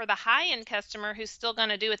ladder is for the high end customer who's still going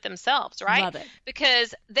to do it themselves, right? Love it.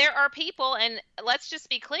 Because there are people, and let's just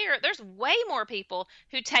be clear, there's way more people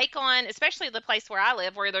who take on, especially the place where I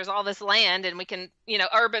live, where there's all this land and we can,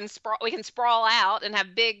 urban sprawl, we can sprawl out and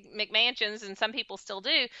have big McMansions, and some people still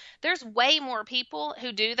do. There's way more people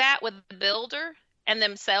who do that with the builder and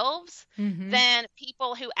themselves than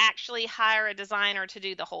people who actually hire a designer to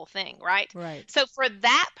do the whole thing, right? Right. So for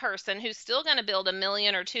that person who's still going to build $1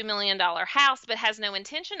 million or $2 million house but has no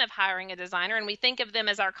intention of hiring a designer, and we think of them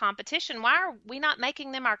as our competition, why are we not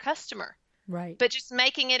making them our customer? Right. But just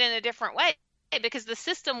making it in a different way, because the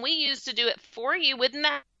system we use to do it for you wouldn't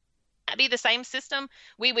be the same system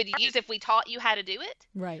we would use if we taught you how to do it.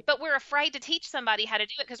 Right. But we're afraid to teach somebody how to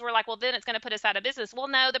do it because we're like, well, then it's going to put us out of business. Well,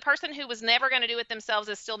 no, the person who was never going to do it themselves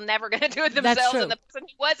is still never going to do it That's themselves. true. And the person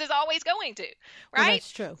who was is always going to. Well, Right?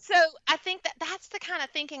 that's true. So I think that that's the kind of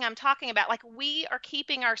thinking I'm talking about. Like, we're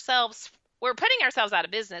putting ourselves out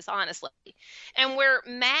of business, honestly. And we're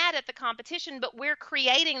mad at the competition, but we're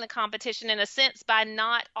creating the competition in a sense by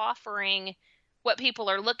not offering what people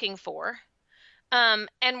are looking for.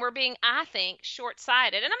 And we're being, I think,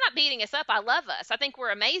 short-sighted. And I'm not beating us up. I love us. I think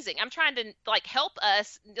we're amazing. I'm trying to like help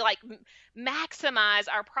us like maximize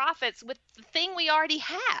our profits with the thing we already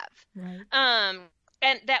have. Right.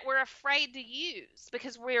 And that we're afraid to use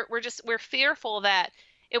because we're fearful that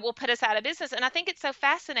it will put us out of business. And I think it's so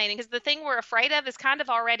fascinating because the thing we're afraid of is kind of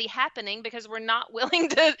already happening because we're not willing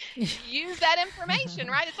to use that information,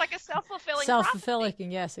 right? It's like a self-fulfilling Self-fulfilling, prophecy.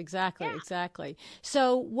 yes, exactly, Yeah. exactly.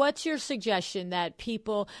 So what's your suggestion that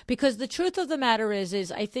people, because the truth of the matter is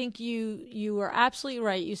I think you are absolutely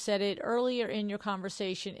right. You said it earlier in your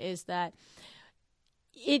conversation, is that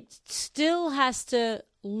it still has to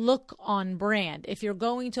look on brand. If you're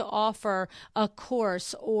going to offer a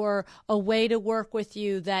course or a way to work with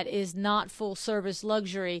you that is not full service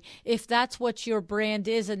luxury, if that's what your brand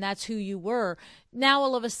is and that's who you were, now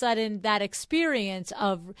all of a sudden that experience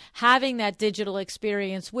of having that digital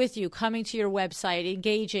experience with you, coming to your website,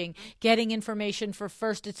 engaging, getting information for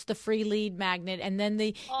first it's the free lead magnet and then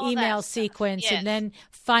the All email that stuff. sequence, Yes. and then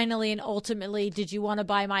finally and ultimately, did you want to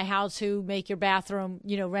buy my how to make your bathroom,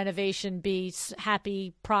 renovation be happy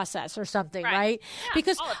process or something, right? Yeah,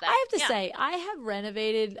 Because all of that. I have to Yeah. say, I have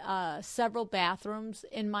renovated several bathrooms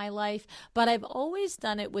in my life, but I've always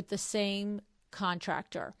done it with the same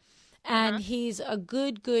contractor. And he's a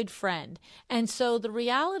good friend. And so the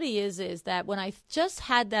reality is that when I just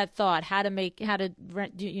had that thought, how to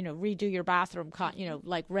redo your bathroom,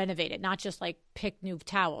 like renovate it, not just like pick new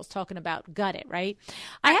towels, talking about gut it, right?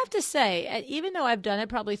 I have to say, even though I've done it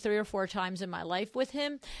probably 3 or 4 times in my life with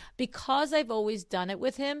him, because I've always done it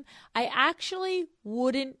with him, I actually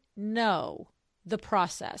wouldn't know the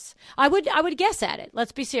process. I would guess at it.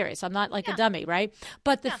 Let's be serious. I'm not like a dummy, right?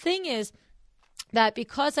 But the thing is, that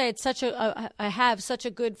because I have such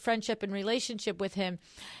a good friendship and relationship with him,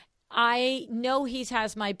 I know he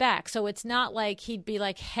has my back. So it's not like he'd be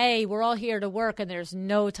like, hey, we're all here to work and there's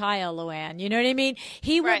no tile, LuAnn. You know what I mean?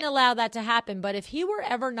 He wouldn't allow that to happen. But if he were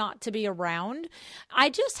ever not to be around, I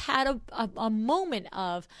just had a moment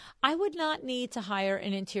of, I would not need to hire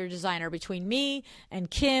an interior designer. Between me and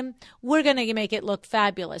Kim, we're going to make it look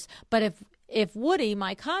fabulous. But if Woody,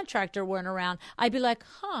 my contractor, weren't around, I'd be like,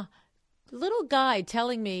 little guy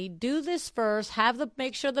telling me do this first,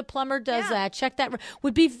 make sure the plumber does that, check that,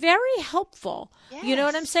 would be very helpful. Yes. You know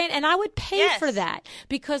what I'm saying? And I would pay Yes. for that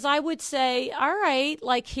because I would say, all right,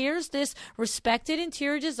 like here's this respected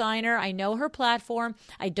interior designer. I know her platform.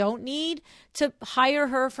 I don't need to hire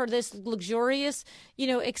her for this luxurious,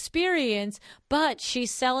 experience, but she's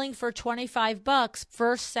selling for $25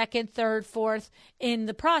 first, second, third, fourth in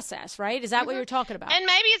the process, right? Is that what you're talking about? And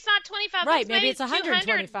maybe it's not $25. Right, Maybe it's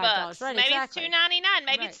 $125. Right, maybe exactly. it's $299.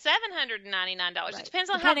 Maybe it's $799. It depends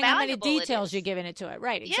on Depending how how many valuable details it you're is. giving it to it.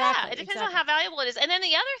 Right, Yeah, exactly. it depends on how valuable it is. And then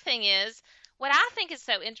the other thing is, what I think is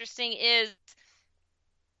so interesting is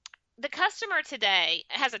the customer today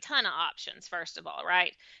has a ton of options, first of all,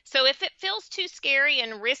 right? So if it feels too scary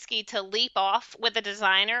and risky to leap off with a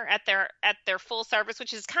designer at their full service,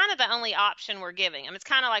 which is kind of the only option we're giving them, it's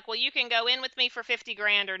kind of like, well, you can go in with me for 50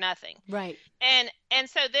 grand or nothing. Right. And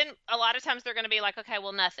so then a lot of times they're going to be like, okay,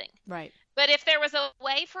 well, nothing. Right. But if there was a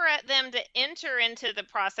way for them to enter into the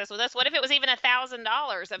process with us, what if it was even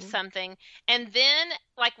 $1,000 of something? And then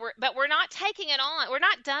we're not taking it on. We're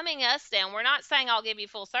not dumbing us down. We're not saying I'll give you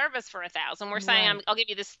full service for $1,000. We're saying I'll give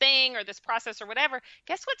you this thing or this process or whatever.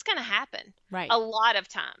 Guess what's going to happen? Right. A lot of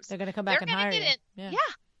times They're going to come back and hire you. Yeah.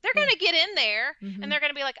 They're going to get in there and they're going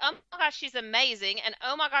to be like, oh my gosh, she's amazing. And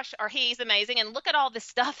oh my gosh, or he's amazing. And look at all this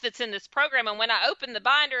stuff that's in this program. And when I open the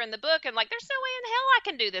binder and the book, and like, there's no way in hell I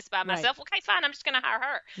can do this by myself. Right. Okay, fine. I'm just going to hire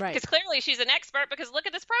her. Right. Because clearly she's an expert because look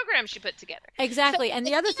at this program she put together. Exactly. So, and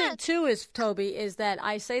the other thing too is, Tobi, is that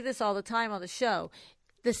I say this all the time on the show.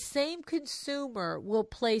 The same consumer will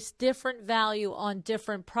place different value on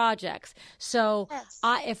different projects. So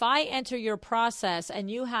if I enter your process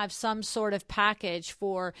and you have some sort of package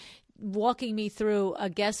for walking me through a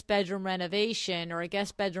guest bedroom renovation or a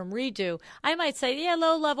guest bedroom redo, I might say, yeah,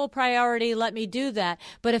 low level priority, let me do that.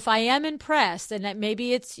 But if I am impressed, and that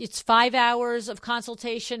maybe it's 5 hours of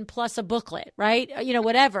consultation plus a booklet, right?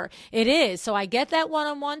 Whatever it is. So I get that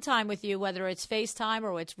one-on-one time with you, whether it's FaceTime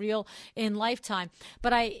or it's real in lifetime.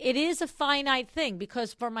 But it is a finite thing,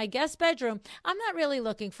 because for my guest bedroom, I'm not really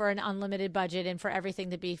looking for an unlimited budget and for everything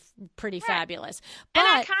to be pretty fabulous. But and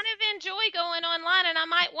I kind of enjoy going online, and I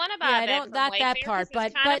might want to buy a bed from that Wayfair part,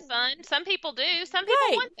 but kind of fun. Some people do. Some people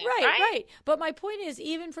want that, right? But my point is,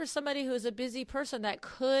 even for somebody who is a busy person that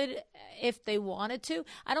could, if they wanted to,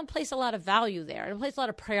 I don't place a lot of value there. I don't place a lot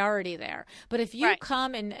of priority there. But if you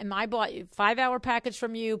come and I bought a 5-hour package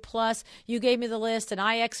from you, plus you gave me the list and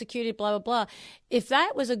I executed, blah, blah, blah. If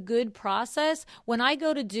that was a good process, when I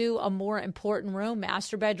go to do a more important room,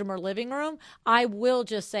 master bedroom or living room, I will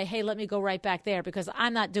just say, hey, let me go right back there, because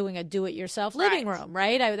I'm not doing a do-it-yourself living room,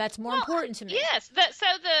 right? That's more important to me. Yes. So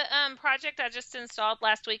the project I just installed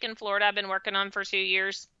last week in Florida, I've been working on for 2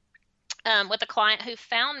 years with a client who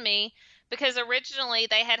found me because originally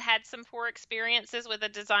they had some poor experiences with a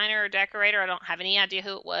designer or decorator. I don't have any idea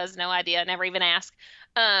who it was. No idea. I never even asked.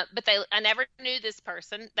 But I never knew this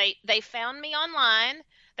person. They found me online.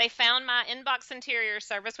 They found my inbox interior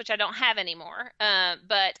service, which I don't have anymore,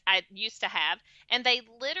 but I used to have. And they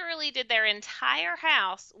literally did their entire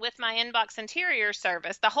house with my inbox interior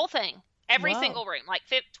service, the whole thing, every single room, like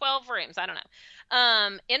 12 rooms, I don't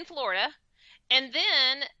know, in Florida. And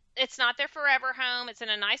then it's not their forever home. It's in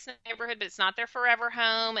a nice neighborhood, but it's not their forever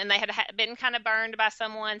home. And they had been kind of burned by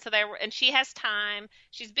someone. So and she has time.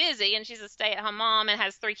 She's busy, and she's a stay-at-home mom and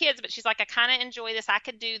has 3 kids, but she's like, I kind of enjoy this. I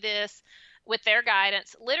could do this with their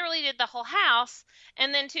guidance. Literally did the whole house.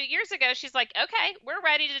 And then 2 years ago, she's like, okay, we're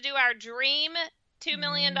ready to do our dream $2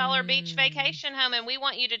 million beach vacation home, and we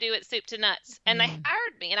want you to do it soup to nuts. And they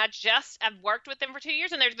hired me, and I've worked with them for 2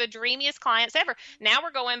 years, and they're the dreamiest clients ever. Now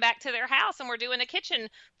we're going back to their house, and we're doing a kitchen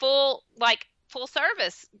full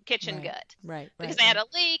service kitchen gut. Right. Because they had a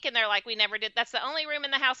leak, and they're like, we never did. That's the only room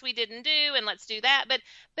in the house we didn't do, and let's do that.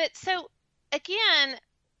 But so again,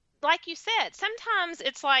 like you said, sometimes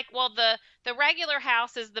it's like, well, the regular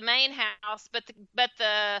house is the main house, but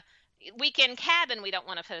the weekend cabin we don't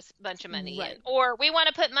want to put a bunch of money in, or we want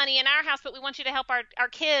to put money in our house, but we want you to help our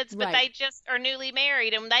kids, but they just are newly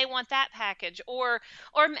married and they want that package, or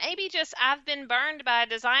maybe just I've been burned by a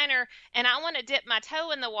designer and I want to dip my toe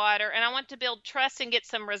in the water and I want to build trust and get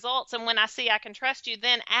some results, and when I see I can trust you,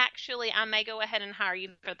 then actually I may go ahead and hire you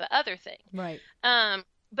for the other thing.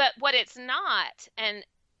 But what it's not,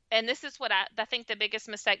 and this is what I think the biggest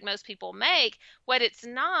mistake most people make, what it's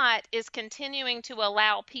not is continuing to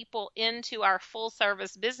allow people into our full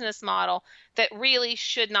service business model that really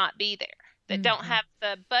should not be there, that don't have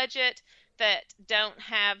the budget, that don't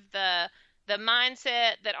have the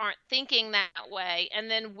mindset, that aren't thinking that way.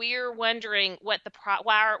 And then we're wondering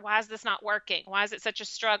why is this not working? Why is it such a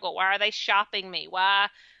struggle? Why are they shopping me? Why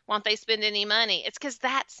won't they spend any money? It's because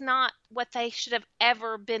that's not what they should have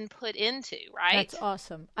ever been put into, right? That's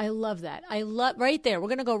awesome. I love that. Right there. We're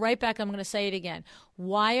going to go right back. I'm going to say it again.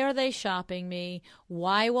 Why are they shopping me?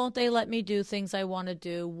 Why won't they let me do things I want to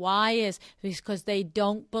do? Because they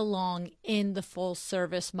don't belong in the full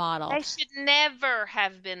service model. They should never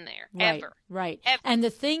have been there, ever. Right. Ever. And the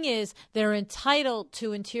thing is, they're entitled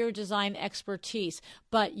to interior design expertise,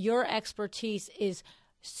 but your expertise is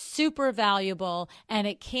super valuable, and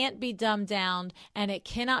it can't be dumbed down, and it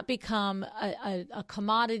cannot become a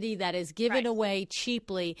commodity that is given away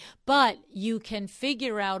cheaply, but you can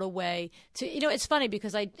figure out a way to, it's funny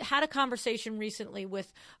because I had a conversation recently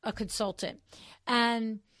with a consultant,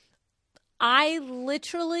 and I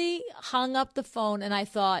literally hung up the phone and I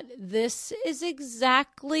thought, this is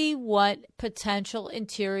exactly what potential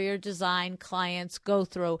interior design clients go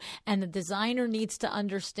through. And the designer needs to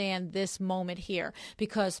understand this moment here,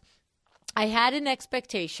 because I had an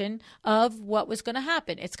expectation of what was going to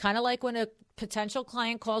happen. It's kind of like when a potential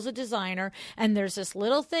client calls a designer and there's this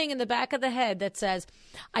little thing in the back of the head that says,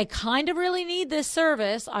 I kind of really need this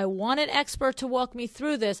service. I want an expert to walk me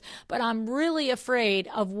through this, but I'm really afraid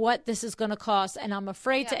of what this is going to cost. And I'm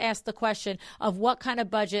afraid to ask the question of what kind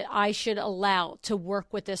of budget I should allow to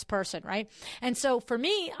work with this person, right? And so for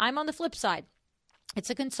me, I'm on the flip side. It's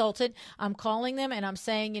a consultant. I'm calling them and I'm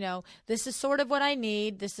saying, this is sort of what I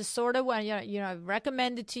need. This is sort of what, I've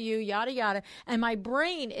recommended to you, yada, yada. And my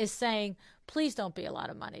brain is saying, please don't be a lot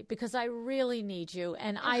of money because I really need you.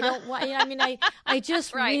 And I don't want, I mean, I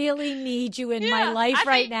just really need you in my life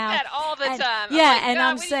right now. I think that all the time. Yeah. Like, and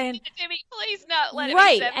I'm saying, please not let it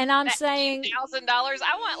right. be And I'm saying $1,000. I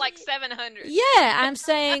want like 700. Yeah. I'm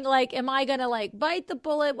saying like, am I going to like bite the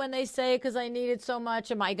bullet when they say, cause I need it so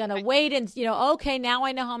much? Am I going to wait and, okay, now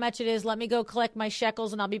I know how much it is. Let me go collect my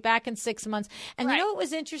shekels and I'll be back in 6 months. And you know what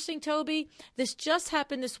was interesting, Tobi? This just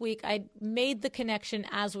happened this week. I made the connection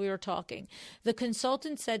as we were talking. The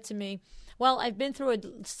consultant said to me, well, I've been through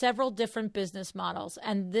several different business models,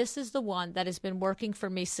 and this is the one that has been working for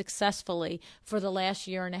me successfully for the last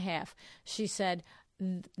year and a half. She said,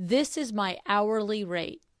 this is my hourly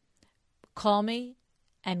rate. Call me,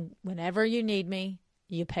 and whenever you need me,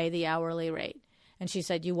 you pay the hourly rate. And she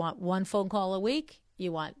said, you want 1 phone call a week?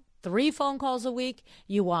 You want 3 phone calls a week?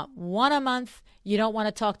 You want 1 a month? You don't want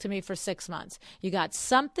to talk to me for 6 months. You got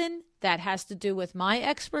something that has to do with my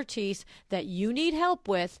expertise that you need help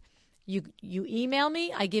with. You email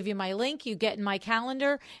me, I give you my link, you get in my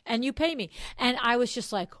calendar, and you pay me. And I was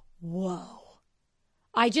just like, whoa.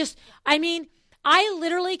 I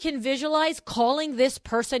literally can visualize calling this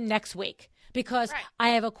person next week. Because I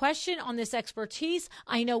have a question on this expertise.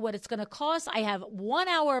 I know what it's going to cost. I have 1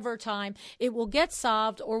 hour of her time. It will get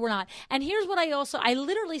solved or we're not. And here's what I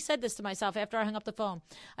literally said this to myself after I hung up the phone.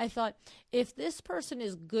 I thought, if this person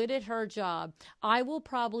is good at her job, I will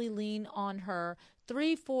probably lean on her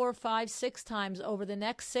 3, 4, 5, 6 times over the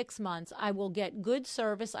next 6 months. I will get good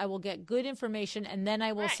service. I will get good information. And then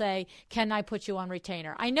I will say, can I put you on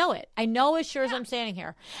retainer? I know it. I know as sure as I'm standing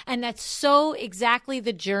here. And that's so exactly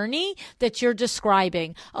the journey that you're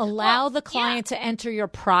describing. Allow the client to enter your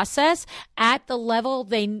process at the level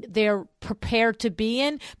they're prepared to be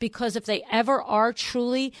in, because if they ever are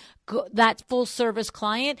truly that full service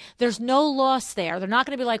client, there's no loss there. They're not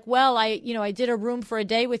going to be like, well, I did a room for a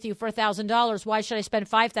day with you for $1,000. Why should I spend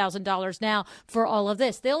 $5,000 now for all of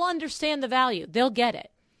this? They'll understand the value. They'll get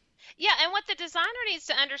it. Yeah, and what the designer needs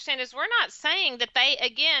to understand is we're not saying that they,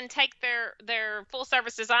 again, take their full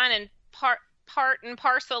service design and part and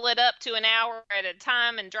parcel it up to an hour at a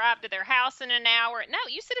time and drive to their house in an hour. No,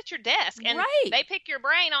 you sit at your desk and they pick your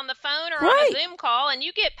brain on the phone or on a Zoom call, and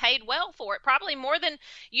you get paid well for it, probably more than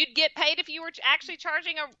you'd get paid if you were actually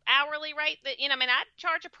charging an hourly rate that, I'd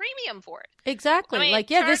charge a premium for it. Exactly.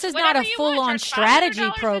 This is not a full-on strategy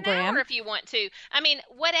program. If you want to.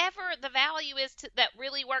 Whatever the value is that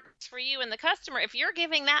really works for you and the customer, if you're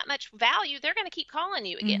giving that much value, they're going to keep calling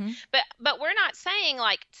you again. Mm-hmm. But we're not saying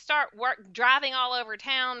start driving all over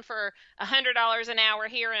town for $100 an hour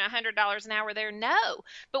here and $100 an hour there. No.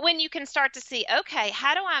 But when you can start to see, okay,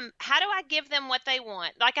 how do I give them what they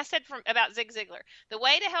want? Like I said about Zig Ziglar, the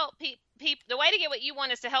way to help people, the way to get what you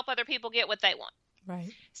want is to help other people get what they want.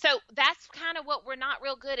 Right. So that's kind of what we're not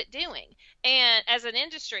real good at doing, and as an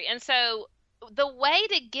industry. And so the way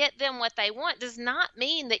to get them what they want does not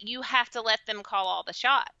mean that you have to let them call all the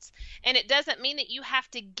shots. And it doesn't mean that you have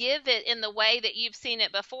to give it in the way that you've seen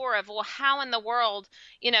it before of, well, how in the world,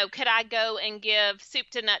 could I go and give soup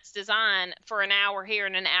to nuts design for an hour here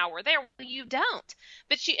and an hour there? Well, you don't.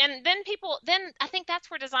 Then I think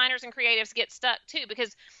that's where designers and creatives get stuck too,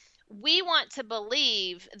 because we want to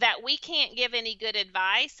believe that we can't give any good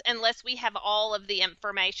advice unless we have all of the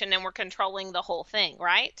information and we're controlling the whole thing,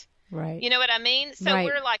 right? Right. You know what I mean? So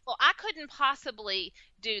we're like, well, I couldn't possibly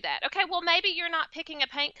do that. Okay, well, maybe you're not picking a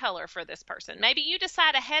paint color for this person. Maybe you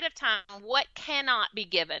decide ahead of time what cannot be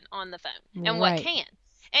given on the phone and what can.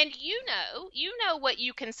 And you know what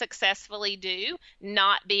you can successfully do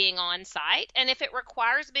not being on site. And if it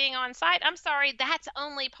requires being on site, I'm sorry, that's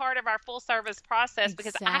only part of our full service process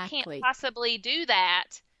because I can't possibly do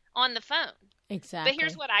that on the phone. Exactly. But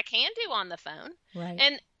here's what I can do on the phone. Right.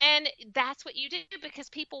 And that's what you do because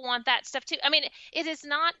people want that stuff too. It is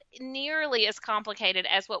not nearly as complicated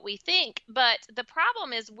as what we think, but the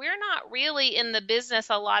problem is we're not really in the business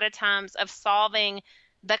a lot of times of solving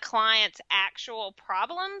the client's actual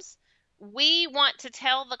problems. We want to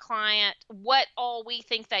tell the client what all we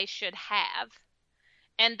think they should have.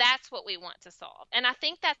 And that's what we want to solve. And I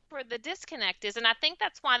think that's where the disconnect is. And I think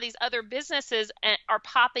that's why these other businesses are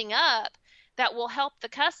popping up that will help the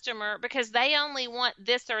customer because they only want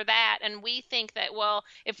this or that. And we think that, well,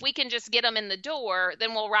 if we can just get them in the door,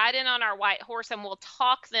 then we'll ride in on our white horse and we'll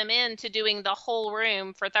talk them into doing the whole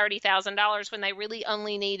room for $30,000 when they really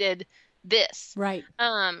only needed this. Right.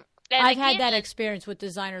 I've had that experience with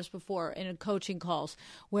designers before in coaching calls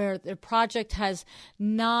where the project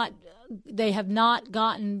they have not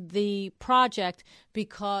gotten the project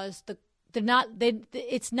because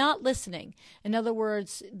it's not listening. In other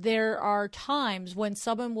words, there are times when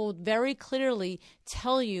someone will very clearly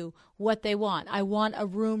tell you what they want. I want a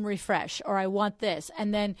room refresh, or I want this.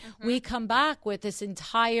 And then we come back with this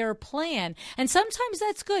entire plan. And sometimes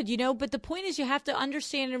that's good, but the point is you have to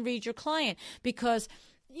understand and read your client, because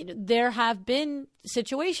there have been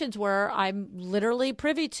situations where I'm literally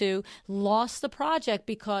privy to lost the project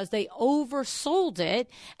because they oversold it,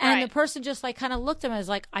 and the person just kind of looked at me as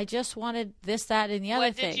I just wanted this, that, and the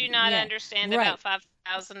other thing. What did you not understand about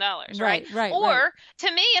 $5,000, right? Right. Or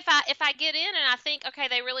to me, if I get in and I think, okay,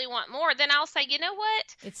 they really want more, then I'll say, you know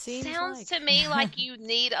what? It sounds to me like you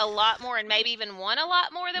need a lot more, and maybe even want a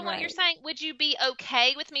lot more than what you're saying. Would you be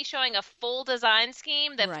okay with me showing a full design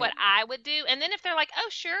scheme? That's what I would do. And then if they're like, oh,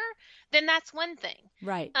 sure, then that's one thing.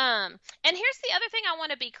 Right. And here's the other thing I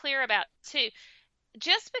want to be clear about too.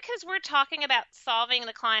 Just because we're talking about solving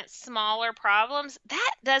the client's smaller problems,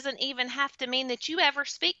 that doesn't even have to mean that you ever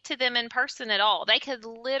speak to them in person at all. They could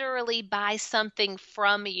literally buy something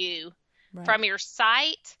from you, from your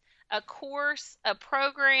site, a course, a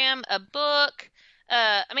program, a book.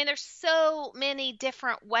 There's so many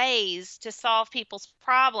different ways to solve people's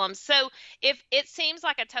problems. So if it seems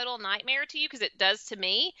like a total nightmare to you, because it does to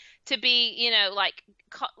me, to be,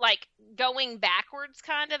 like going backwards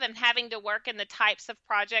kind of, and having to work in the types of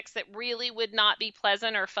projects that really would not be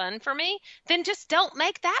pleasant or fun for me, then just don't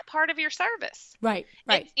make that part of your service. Right.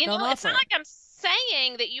 It's not like I'm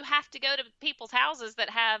saying that you have to go to people's houses that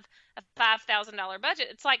have a $5,000 budget.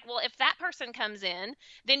 It's like, well, if that person comes in,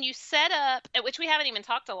 then you set up, which we haven't even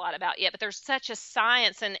talked a lot about yet, but there's such a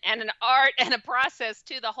science and an art and a process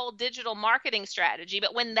to the whole digital marketing strategy.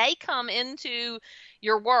 But when they come into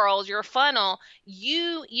your world, your funnel,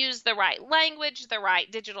 you use the right language, the right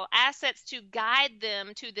digital assets to guide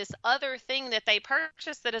them to this other thing that they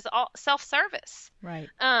purchase that is all self-service. Right.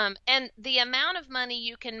 And the amount of money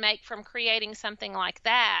you can make from creating something like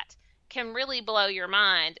that can really blow your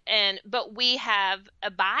mind. But we have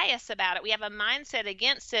a bias about it. We have a mindset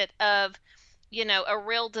against it of, a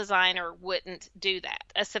real designer wouldn't do that.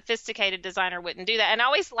 A sophisticated designer wouldn't do that. And I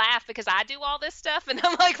always laugh because I do all this stuff, and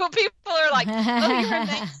I'm like, well, people are like, oh, you're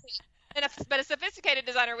amazing. But a sophisticated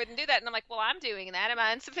designer wouldn't do that. And I'm like, well, I'm doing that. Am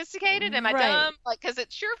I unsophisticated? Am I dumb? Because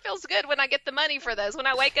it sure feels good when I get the money for those. When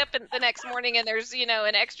I wake up the next morning and there's,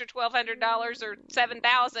 an extra $1,200 or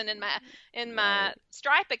 $7,000 in my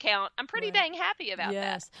Stripe account, I'm pretty dang happy about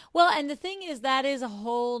that. Well, and the thing is, that is a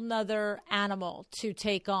whole nother animal to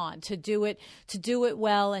take on, to do it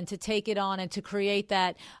well, and to take it on, and to create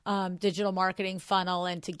that digital marketing funnel,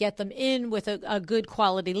 and to get them in with a good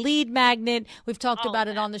quality lead magnet. We've talked about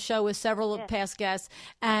it on the show with several past guests,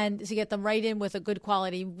 and to get them right in with a good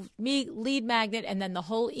quality lead magnet, and then the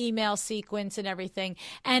whole email sequence and everything.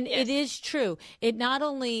 And it is true. It not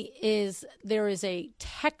only is, there is a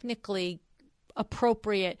technically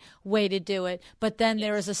appropriate way to do it, but then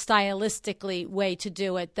there is a stylistically way to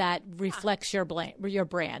do it that reflects your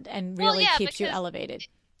brand and really keeps you elevated.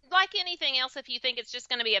 Like anything else, if you think it's just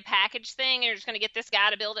going to be a package thing, and you're just going to get this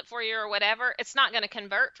guy to build it for you or whatever, it's not going to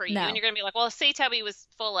convert for you. No. And you're going to be like, well, see, Toby was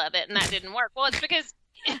full of it and that didn't work. Well, it's because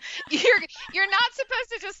you're not supposed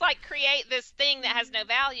to just create this thing that has no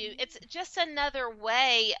value. It's just another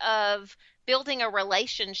way of building a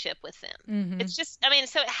relationship with them. Mm-hmm. It's just,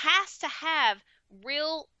 so it has to have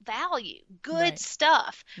real value, good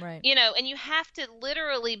stuff, and you have to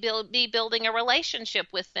literally be building a relationship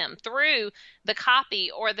with them through the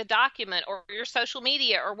copy or the document or your social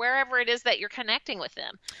media or wherever it is that you're connecting with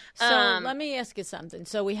them. So let me ask you something.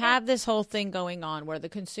 So we have this whole thing going on where the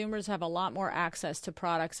consumers have a lot more access to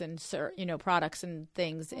products and products and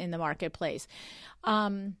things in the marketplace.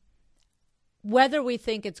 Whether we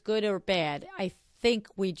think it's good or bad, I think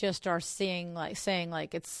we just are saying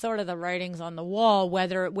it's sort of the writings on the wall.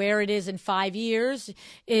 Where it is in 5 years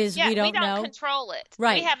is we don't know. We don't control it.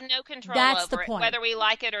 Right. We have no control over it, whether we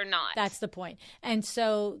like it or not. That's the point. And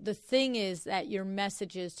so the thing is that your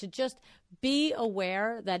message is to just be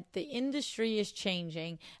aware that the industry is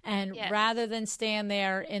changing, and rather than stand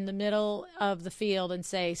there in the middle of the field and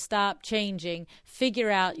say, stop changing, figure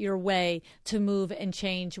out your way to move and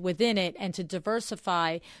change within it, and to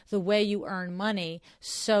diversify the way you earn money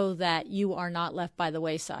so that you are not left by the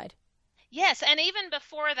wayside. Yes, and even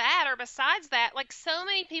before that or besides that, so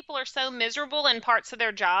many people are so miserable in parts of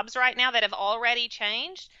their jobs right now that have already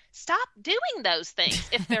changed. Stop doing those things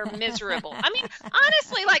if they're miserable.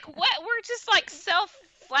 Honestly, what we're just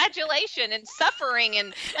flagellation and suffering.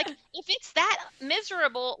 And like, if it's that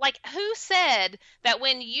miserable, like, who said that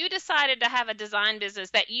when you decided to have a design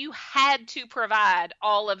business that you had to provide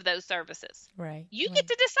all of those services? Right. You get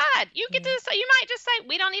to decide. You get to decide. You might just say,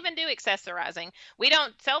 we don't even do accessorizing. We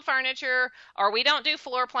don't sell furniture, or we don't do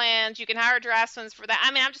floor plans. You can hire draftsmen for that.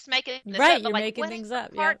 I mean, I'm just making this up. But You're like, making things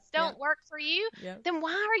up. Parts don't work for you, then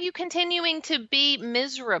why are you continuing to be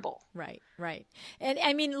miserable? Right. And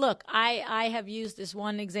I mean, look, I have used this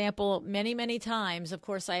one example many, many times. Of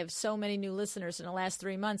course, I have so many new listeners in the last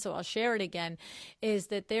 3 months, so I'll share it again, is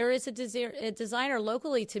that there is a designer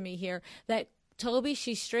locally to me here that, Tobi,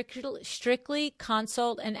 she strictly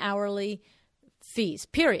consult and hourly fees,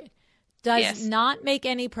 period. Does not make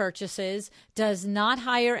any purchases, does not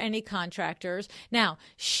hire any contractors. Now,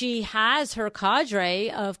 she has her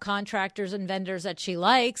cadre of contractors and vendors that she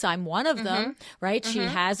likes. I'm one of them, right? She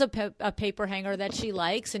has a paper hanger that she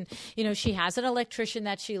likes, and, she has an electrician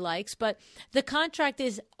that she likes. But the contract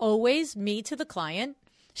is always me to the client.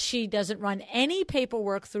 She doesn't run any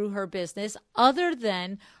paperwork through her business other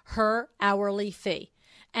than her hourly fee.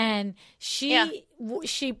 And she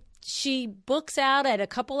books out at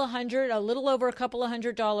a little over a couple of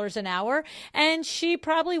 $100 an hour, and she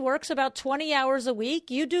probably works about 20 hours a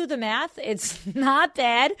week. You do the math. It's not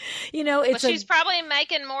bad. She's probably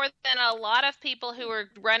making more than a lot of people who are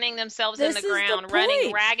running themselves in the ground,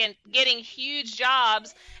 running ragged, getting huge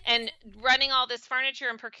jobs, and running all this furniture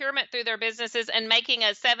and procurement through their businesses and making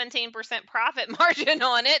a 17% profit margin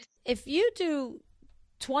on it. If you do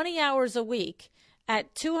 20 hours a week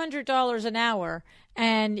at $200 an hour,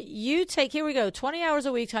 and you take, 20 hours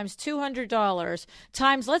a week times $200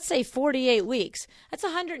 times, let's say 48 weeks, that's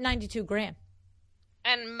 $192,000.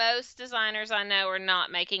 And most designers I know are not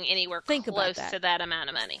making anywhere close to that amount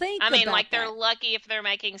of money. They're lucky if they're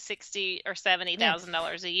making $60,000 or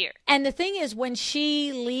 $70,000 a year. And the thing is, when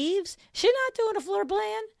she leaves, she's not doing a floor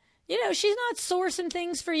plan. She's not sourcing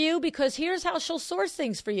things for you, because here's how she'll source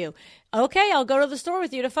things for you. Okay, I'll go to the store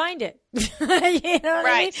with you to find it. I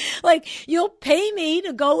mean? Like, you'll pay me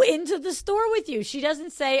to go into the store with you. She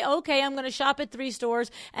doesn't say, okay, I'm going to shop at 3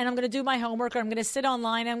 stores and I'm going to do my homework, or I'm going to sit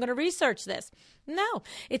online and I'm going to research this. No,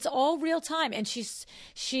 it's all real time. And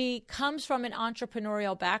she comes from an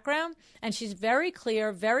entrepreneurial background, and she's very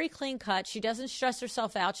clear, very clean cut. She doesn't stress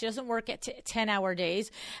herself out. She doesn't work at 10-hour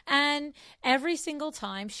days. And every single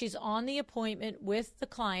time she's on the appointment with the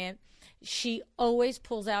client, she always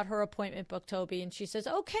pulls out her appointment book, Tobi, and she says,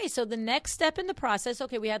 okay, so the next step in the process,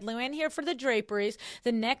 okay, we had LuAnn here for the draperies.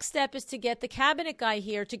 The next step is to get the cabinet guy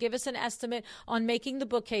here to give us an estimate on making the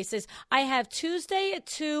bookcases. I have Tuesday at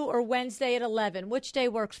 2 or Wednesday at 11. Which day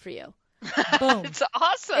works for you? Boom. It's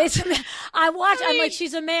awesome. I'm like,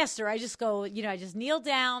 she's a master. I just go, I just kneel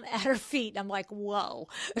down at her feet. I'm like, whoa.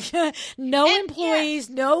 No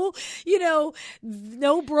employees, no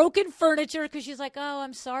broken furniture. Because she's like, oh,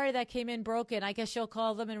 I'm sorry that came in broken. I guess you'll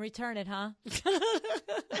call them and return it, huh?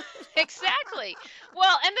 Exactly.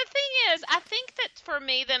 Well, and the thing is, I think that for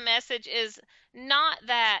me, the message is not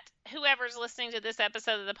that whoever's listening to this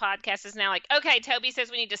episode of the podcast is now like, okay, Tobi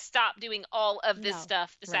says we need to stop doing all of this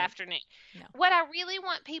stuff this afternoon. No. What I really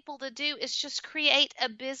want people to do is just create a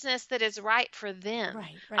business that is right for them.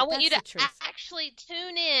 Right. I want you to actually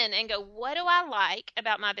tune in and go, what do I like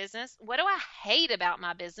about my business? What do I hate about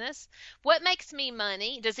my business? What makes me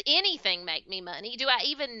money? Does anything make me money? Do I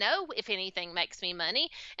even know if anything makes me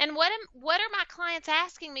money? And what are my clients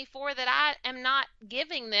asking me for that I am not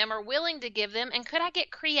giving them or willing to give them? And could I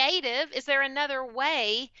get creative? Is there another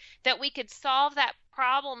way that we could solve that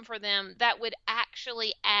problem for them that would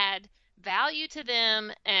actually add value to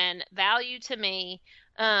them and value to me?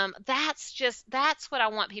 That's what I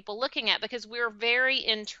want people looking at, because we're very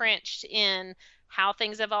entrenched in how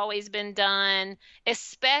things have always been done,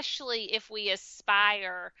 especially if we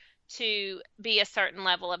aspire to be a certain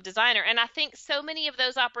level of designer. And I think so many of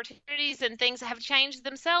those opportunities and things have changed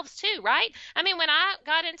themselves too, right? I mean, when I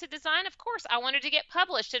got into design, of course, I wanted to get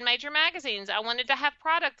published in major magazines. I wanted to have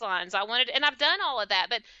product lines. And I've done all of that.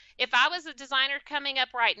 But if I was a designer coming up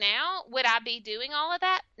right now, would I be doing all of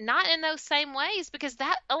that? Not in those same ways, because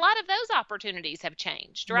a lot of those opportunities have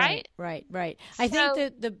changed, right? Right. I think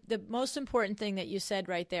that the most important thing that you said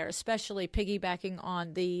right there, especially piggybacking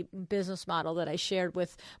on the business model that I shared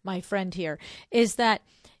with my friend here, is that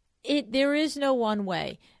there is no one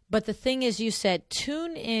way. But the thing is, you said,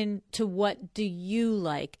 tune in to what do you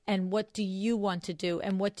like and what do you want to do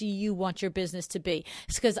and what do you want your business to be.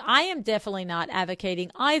 It's because I am definitely not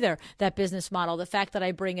advocating either that business model. The fact that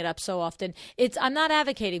I bring it up so often, I'm not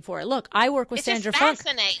advocating for it. Look, I work with it's Sandra just Funk.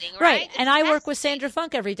 Fascinating, Right. It's and I work with Sandra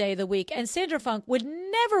Funk every day of the week. And Sandra Funk would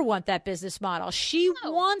never want that business model. She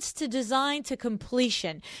wants to design to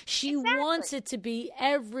completion. She wants it to be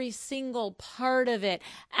every single part of it.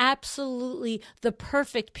 Absolutely the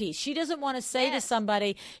perfect piece. She doesn't want to say to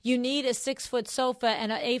somebody, you need a 6-foot sofa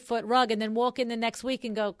and an 8-foot rug, and then walk in the next week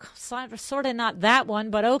and go, sort of not that one,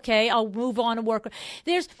 but okay, I'll move on and work.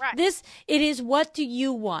 There's this. It is, what do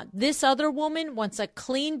you want? This other woman wants a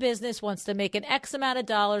clean business, wants to make an X amount of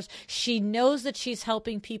dollars. She knows that she's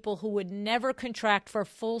helping people who would never contract for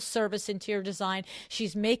full service interior design.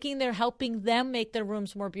 She's helping them make their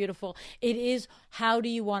rooms more beautiful. It is, how do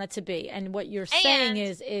you want it to be? And what you're saying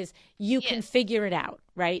is you can figure it out,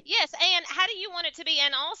 right? Yes, and how do you want it to be?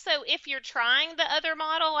 And also, if you're trying the other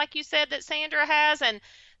model, like you said, that Sandra has, and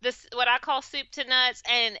this, what I call soup to nuts,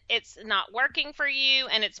 and it's not working for you,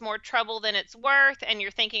 and it's more trouble than it's worth, and you're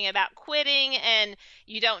thinking about quitting, and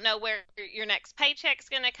you don't know where your next paycheck's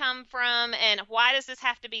going to come from, and why does this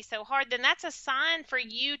have to be so hard, then that's a sign for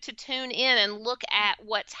you to tune in and look at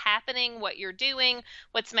what's happening, what you're doing,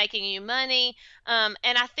 what's making you money.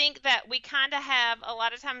 And I think that we kind of have, a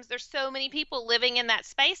lot of times, there's so many people living in that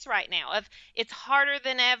space right now of it's harder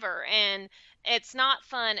than ever, and it's not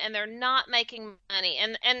fun, and they're not making money.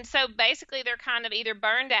 And so basically they're kind of either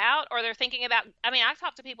burned out, or they're thinking about, I mean, I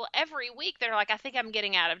talk to people every week. They're like, I think I'm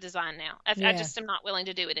getting out of design now. I just am not willing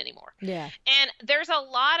to do it anymore. Yeah. And there's a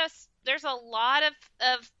lot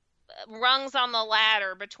of rungs on the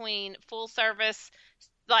ladder between full service,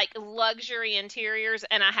 like luxury interiors,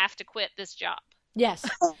 and I have to quit this job. Yes.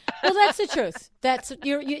 Well, that's the truth. That's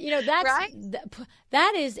that's right?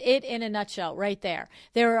 That is it in a nutshell right there.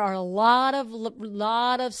 There are a lot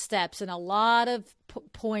of steps and a lot of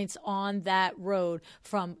points on that road,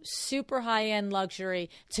 from super high-end luxury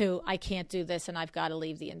to I can't do this and I've got to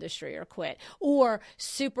leave the industry or quit, or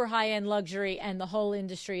super high-end luxury and the whole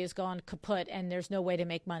industry has gone kaput and there's no way to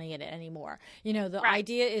make money in it anymore. The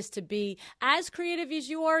idea is to be as creative as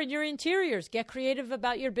you are in your interiors. Get creative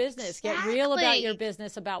about your business. Get real about your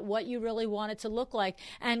business, about what you really want it to look like,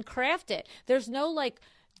 and craft it. There's no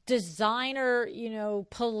designer,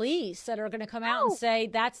 police that are going to come out and say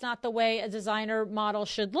that's not the way a designer model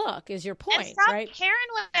should look, is your point, and stop right? caring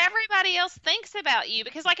what everybody else thinks about you,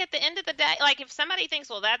 because at the end of the day, if somebody thinks,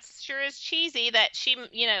 well, that's sure is cheesy that she,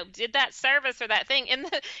 did that service or that thing. In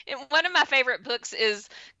one of my favorite books is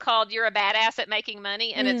called You're a Badass at Making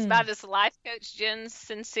Money, and it's by this life coach, Jen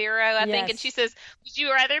Sincero, I think, and she says, would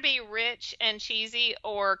you rather be rich and cheesy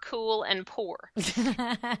or cool and poor?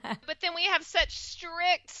 But then we have such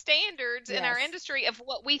strict standards in our industry of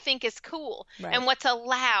what we think is cool and what's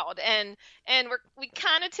allowed, and we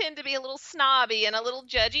kind of tend to be a little snobby and a little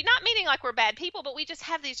judgy, not meaning like we're bad people, but we just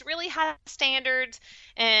have these really high standards,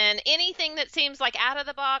 and anything that seems like out of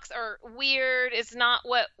the box or weird is not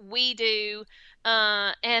what we do.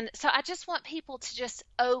 And so I just want people to just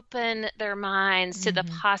open their minds to the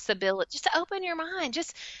possibility. Just open your mind.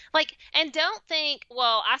 Just and don't think,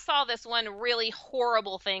 well, I saw this one really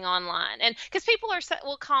horrible thing online. And because people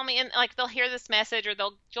will call me and they'll hear this message or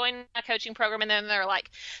they'll join my coaching program, and then they're like,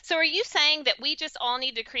 so are you saying that we just all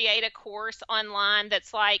need to create a course online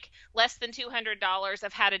that's less than $200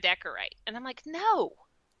 of how to decorate? And I'm like, no.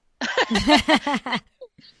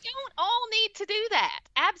 Don't all need to do that.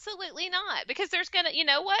 Absolutely not. Because there's going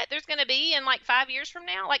to be in 5 years from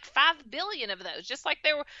now, 5 billion of those, just like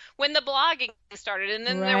there were when the blogging started, and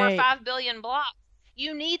then there were 5 billion blogs.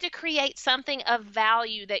 You need to create something of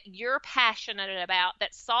value that you're passionate about,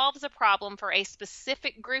 that solves a problem for a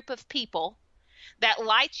specific group of people, that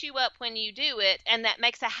lights you up when you do it, and that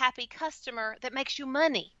makes a happy customer, that makes you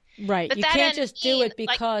money. Right. But you can't just do it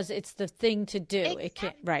because it's the thing to do. Exactly. It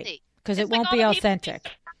can't, right. Because it won't be authentic.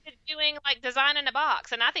 Doing design in a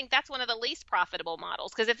box, and I think that's one of the least profitable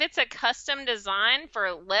models, because if it's a custom design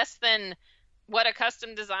for less than what a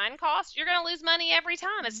custom design costs, you're going to lose money every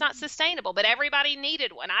time. It's not sustainable, but everybody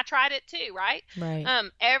needed one. I tried it too, right? Right.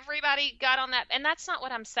 Everybody got on that, and that's not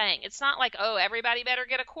what I'm saying. It's not everybody better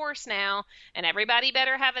get a course now and everybody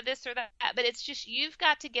better have a this or that, but it's just, you've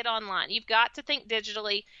got to get online. You've got to think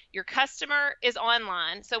digitally. Your customer is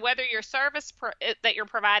online, so whether your service that you're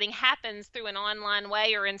providing happens through an online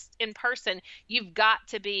way or in person, you've got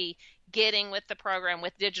to be getting with the program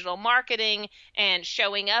with digital marketing and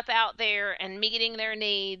showing up out there and meeting their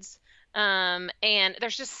needs. And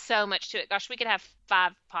there's just so much to it. Gosh, we could have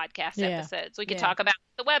 5 podcast episodes. We could talk about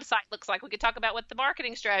what the website looks like. We could talk about what the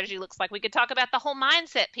marketing strategy looks like. We could talk about the whole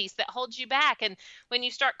mindset piece that holds you back. And when you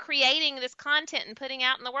start creating this content and putting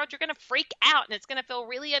out in the world, you're going to freak out and it's going to feel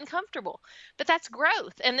really uncomfortable. But that's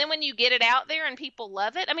growth. And then when you get it out there and people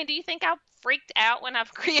love it, I mean, do you think I freaked out when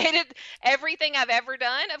I've created everything I've ever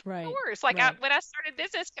done? Of course. Like when I started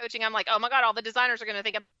business coaching, I'm like, oh my God, all the designers are going to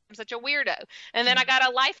think I'm such a weirdo. And then I got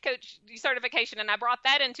a life coach certification and I brought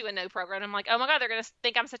that into a no program. I'm like, oh my God, they're going to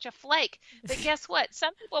think I'm such a flake. But guess what?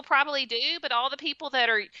 Some people probably do, but all the people that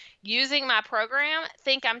are using my program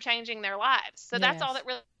think I'm changing their lives. So that's all that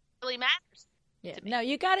really matters. Yeah. No,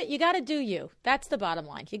 you got to do you. That's the bottom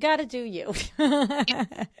line. You got to do you.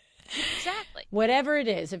 Exactly. Whatever it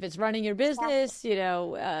is, if it's running your business,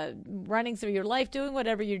 running through your life, doing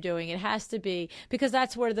whatever you're doing, it has to be, because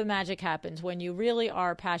that's where the magic happens, when you really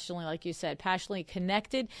are passionately, like you said, passionately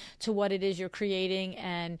connected to what it is you're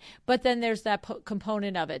creating. But then there's that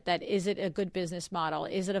component of it, that is it a good business model?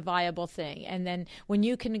 Is it a viable thing? And then when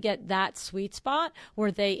you can get that sweet spot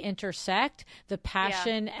where they intersect, the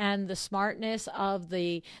passion and the smartness of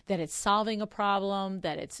that it's solving a problem,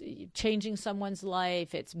 that it's changing someone's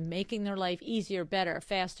life, it's making their life easier, better,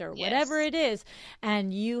 faster, whatever it is,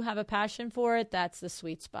 and you have a passion for it, that's the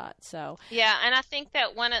sweet spot. So and I think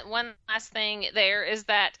that one last thing there is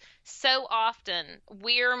that so often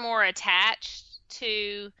we're more attached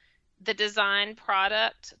to the design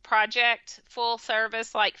project, full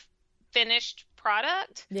service, like finished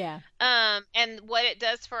product. And what it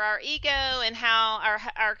does for our ego and how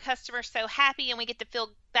our customers so happy, and we get to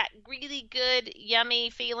feel that really good, yummy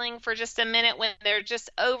feeling for just a minute when they're just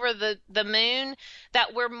over the moon,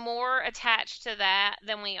 that we're more attached to that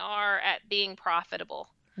than we are at being profitable.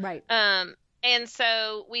 Right. And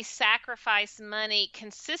so we sacrifice money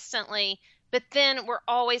consistently, but then we're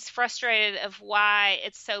always frustrated of why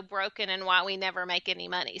it's so broken and why we never make any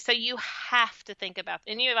money. So you have to think about,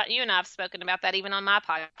 and you and I have spoken about that even on my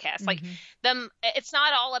podcast. Like it's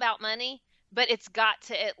not all about money, but it's got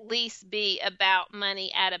to at least be about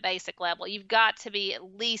money at a basic level. You've got to be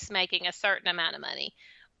at least making a certain amount of money,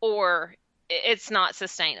 or it's not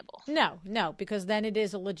sustainable. No, because then it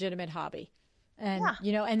is a legitimate hobby. And,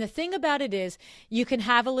 and the thing about it is, you can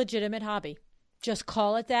have a legitimate hobby. Just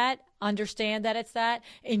call it that. Understand that it's that.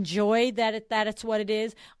 Enjoy that it's what it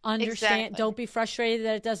is. Understand. Exactly. Don't be frustrated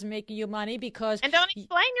that it doesn't make you money, and don't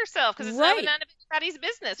explain yourself, because it's none of anybody's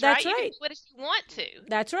business. That's right. You can do it if you want to.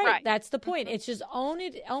 That's right. That's the point. It's just own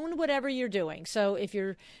it. Own whatever you're doing. So if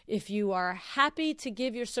you are happy to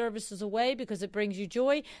give your services away because it brings you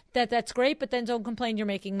joy, that's great. But then don't complain you're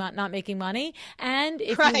not making money. And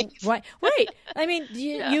if I mean,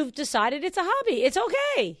 you've decided it's a hobby. It's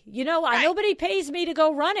okay. Nobody pays me to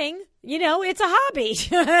go running. It's a hobby.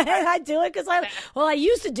 I do it because I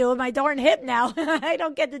used to do it. My darn hip now. I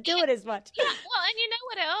don't get to do it as much. Yeah. Well, and you know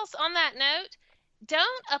what else? On that note,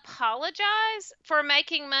 don't apologize for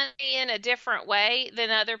making money in a different way than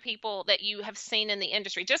other people that you have seen in the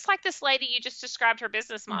industry. Just like this lady you just described her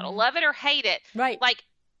business model. Love it or hate it. Right. Like,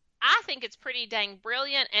 I think it's pretty dang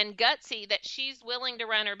brilliant and gutsy that she's willing to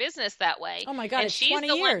run her business that way. Oh my God, and she's 20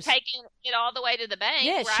 years. One taking it all the way to the bank.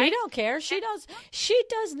 Yeah, right? She don't care. She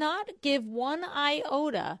does not give one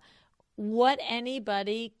iota what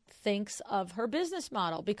anybody thinks of her business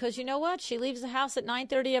model, because you know what? She leaves the house at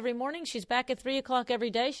 9:30 every morning. She's back at 3:00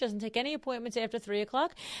 every day. She doesn't take any appointments after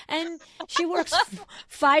 3:00, and she works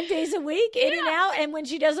 5 days a week in and out. And when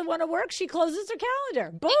she doesn't want to work, she closes her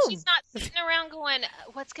calendar. Boom. And she's not sitting around going,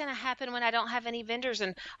 "What's going to happen when I don't have any vendors?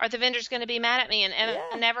 And are the vendors going to be mad at me? And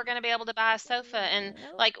I'm never going to be able to buy a sofa? And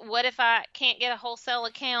like, what if I can't get a wholesale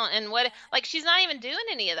account? And what?" Like, she's not even doing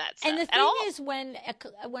any of that stuff. And the thing is,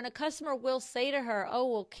 when a customer will say to her, "Oh,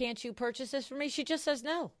 well, can't you purchase this for me?" She just says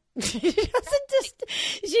no. She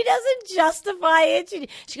doesn't justify it.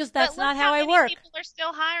 She goes, "That's not how I work." People are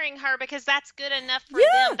still hiring her because that's good enough for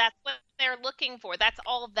them. That's what they're looking for. That's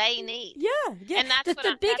all they need. Yeah. And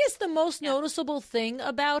that's the most noticeable thing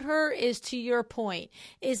about her is, to your point,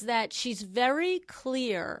 is that she's very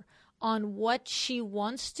clear on what she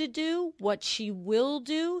wants to do, what she will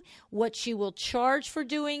do, what she will charge for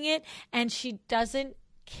doing it, and she doesn't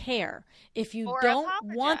care. If you don't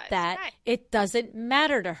want that, it doesn't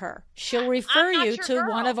matter to her. She'll refer you to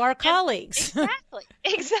one of our colleagues.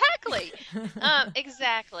 Exactly.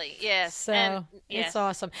 Exactly. Yes. So it's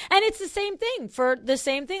awesome. And it's the same thing. For the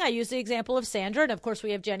same thing, I use the example of Sandra, and of course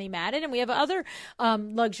we have Jenny Madden, and we have other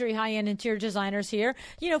luxury high-end interior designers here.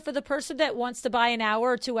 For the person that wants to buy an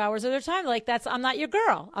hour or 2 hours of their time, like, I'm not your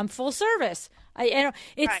girl. I'm full service.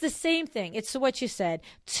 It's the same thing. It's what you said.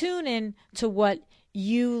 Tune in to what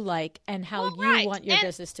you like and how you want your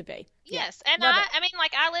business to be. Yes. And I mean,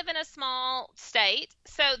 like, I live in a small state,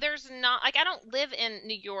 so there's not, like, I don't live in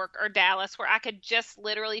New York or Dallas where I could just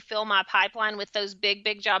literally fill my pipeline with those big,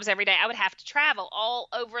 big jobs every day. I would have to travel all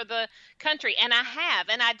over the country, and I have,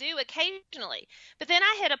 and I do occasionally. But then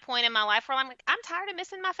I hit a point in my life where I'm like, I'm tired of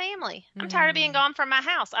missing my family. I'm tired of being gone from my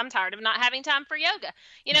house. I'm tired of not having time for yoga.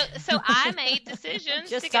 So I made decisions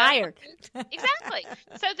Just to go. tired. Exactly.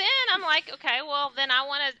 So then I'm like, okay, well, then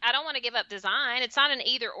I don't want to give up design. It's not an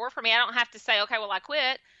either or for me. I don't have to say, okay, well, I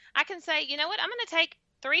quit. I can say, you know what? I'm going to take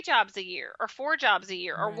 3 jobs a year or 4 jobs a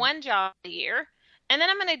year or Right. 1 job a year. And then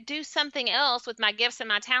I'm going to do something else with my gifts and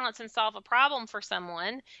my talents and solve a problem for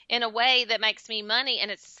someone in a way that makes me money. And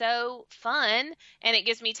it's so fun and it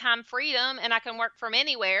gives me time freedom and I can work from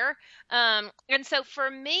anywhere. And so for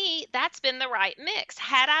me, that's been the right mix.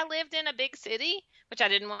 Had I lived in a big city, which I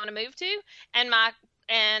didn't want to move to, and I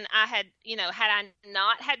had, had I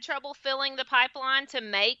not had trouble filling the pipeline to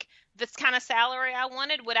make this kind of salary I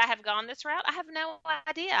wanted, would I have gone this route? I have no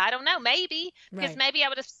idea. I don't know. Maybe, because Right. maybe I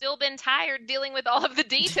would have still been tired dealing with all of the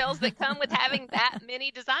details that come with having that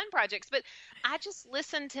many design projects. But I just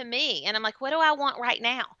listened to me and I'm like, what do I want right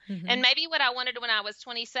now? And maybe what I wanted when I was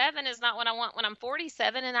 27 is not what I want when I'm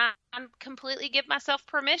 47. And I'm completely give myself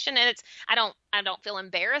permission. And I don't feel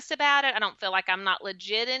embarrassed about it. I don't feel like I'm not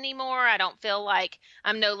legit anymore. I don't feel like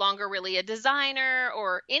I'm no longer really a designer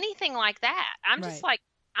or anything like that. I'm just Right. like,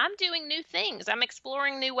 I'm doing new things. I'm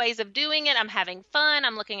exploring new ways of doing it. I'm having fun.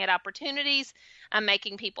 I'm looking at opportunities. I'm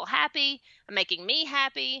making people happy. I'm making me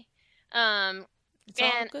happy. It's all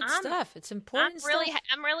And good stuff. It's important stuff.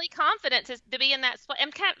 I'm really confident to be in that spot. And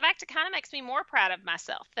in fact, it kind of makes me more proud of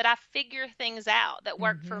myself that I figure things out that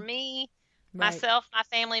work for me, Right. myself, my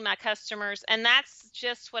family, my customers. And that's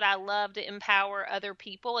just what I love to empower other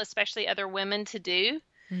people, especially other women, to do.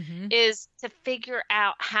 Is to figure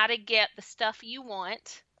out how to get the stuff you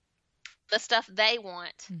want, the stuff they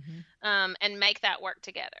want, and make that work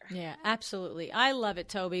together. Yeah, absolutely. I love it,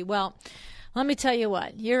 Tobi. Well, let me tell you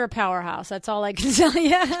what, you're a powerhouse. That's all I can tell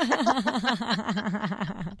you.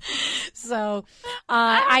 So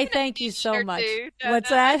I thank you so much.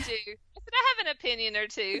 What's that? I have an opinion or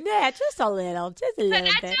two. Yeah, just a little But I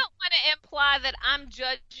bit. don't want to imply that I'm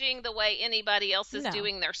judging the way anybody else is No.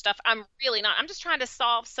 doing their stuff. I'm really not. I'm just trying to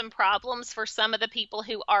solve some problems for some of the people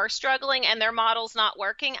who are struggling and their model's not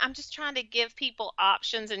working. I'm just trying to give people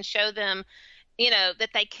options and show them,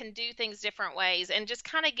 that they can do things different ways, and just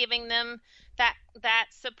kind of giving them that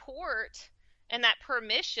support and that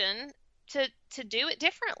permission to do it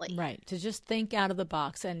differently. Right. To just think out of the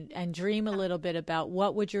box and dream a little bit about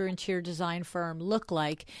what would your interior design firm look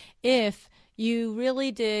like if you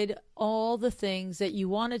really did all the things that you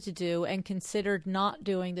wanted to do and considered not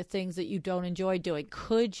doing the things that you don't enjoy doing.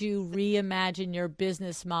 Could you reimagine your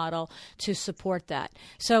business model to support that?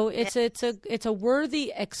 So it's a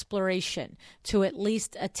worthy exploration to at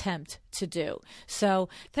least attempt to do. So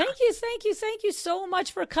thank you so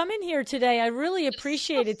much for coming here today. I really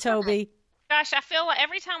appreciate it, Tobi. Gosh, I feel like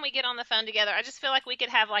every time we get on the phone together, I just feel like we could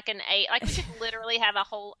have like we could literally have a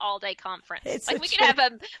whole all-day conference. We could have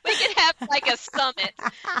like a summit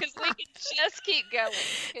because we could just keep going.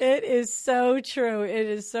 It is so true. It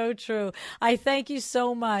is so true. I thank you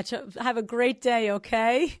so much. Have a great day,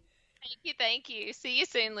 okay? Thank you. See you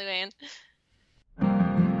soon, LuAnn.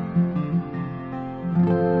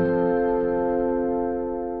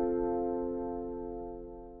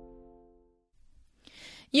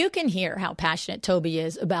 You can hear how passionate Tobi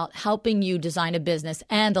is about helping you design a business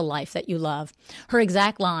and a life that you love. Her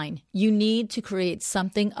exact line, you need to create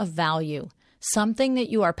something of value, something that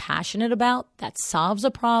you are passionate about, that solves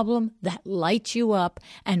a problem, that lights you up,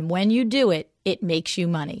 and when you do it, it makes you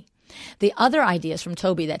money. The other ideas from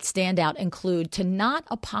Tobi that stand out include to not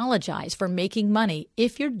apologize for making money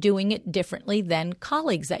if you're doing it differently than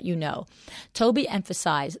colleagues that you know. Tobi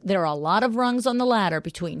emphasized there are a lot of rungs on the ladder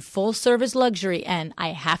between full-service luxury and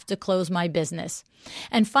I have to close my business.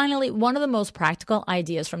 And finally, one of the most practical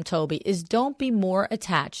ideas from Tobi is don't be more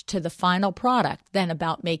attached to the final product than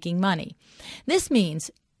about making money. This means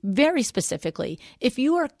very specifically, if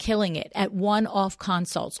you are killing it at one-off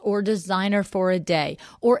consults or designer for a day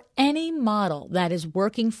or any model that is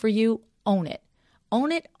working for you, own it.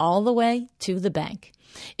 Own it all the way to the bank.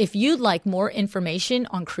 If you'd like more information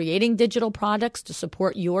on creating digital products to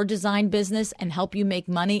support your design business and help you make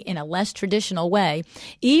money in a less traditional way,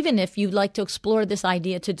 even if you'd like to explore this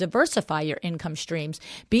idea to diversify your income streams,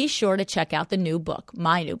 be sure to check out the new book,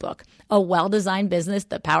 my new book, A Well-Designed Business,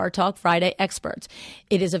 The Power Talk Friday Experts.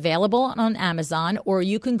 It is available on Amazon, or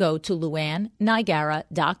you can go to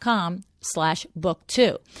LuAnnNigara.com/book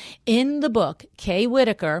 2. In the book, Kay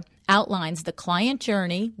Whitaker outlines the client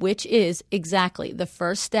journey, which is exactly the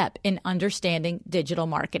first step in understanding digital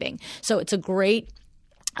marketing. So it's a great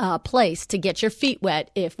place to get your feet wet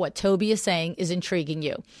if what Tobi is saying is intriguing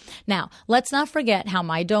you. Now, let's not forget how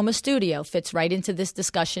My Doma Studio fits right into this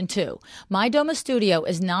discussion too. My Doma Studio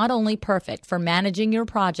is not only perfect for managing your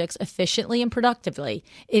projects efficiently and productively,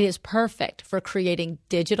 it is perfect for creating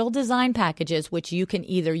digital design packages which you can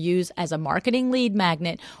either use as a marketing lead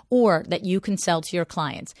magnet or that you can sell to your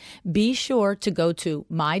clients. Be sure to go to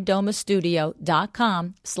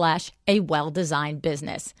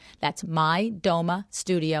mydomastudio.com/a-well-designed-business. That's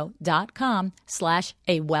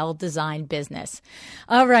mydomastudio.com/a-well-designed-business.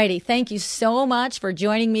 All righty. Thank you so much for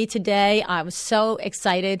joining me today. I was so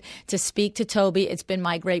excited to speak to Tobi. It's been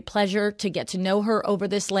my great pleasure to get to know her over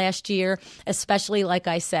this last year, especially, like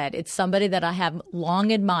I said, it's somebody that I have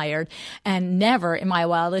long admired and never in my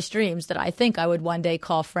wildest dreams that I think I would one day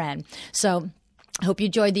call friend. So I hope you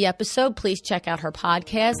enjoyed the episode. Please check out her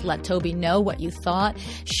podcast. Let Tobi know what you thought.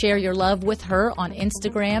 Share your love with her on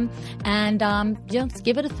Instagram. And just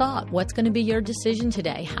give it a thought. What's going to be your decision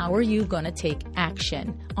today? How are you going to take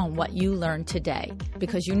action on what you learned today?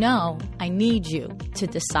 Because you know I need you to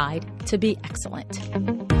decide to be excellent.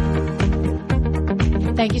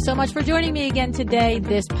 Thank you so much for joining me again today.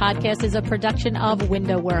 This podcast is a production of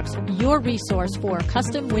WindowWorks, your resource for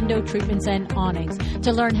custom window treatments and awnings.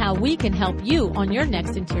 To learn how we can help you on your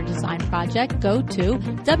next interior design project, go to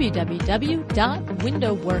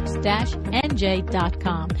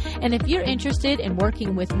www.windowworks-nj.com. And if you're interested in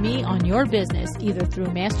working with me on your business, either through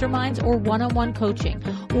masterminds or one-on-one coaching,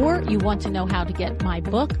 or you want to know how to get my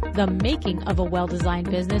book, The Making of a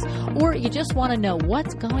Well-Designed Business, or you just want to know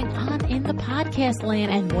what's going on in the podcast land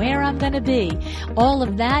and where I'm going to be, all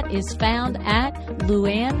of that is found at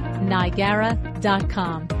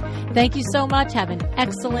LuAnnNigara.com. Thank you so much. Have an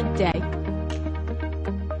excellent day.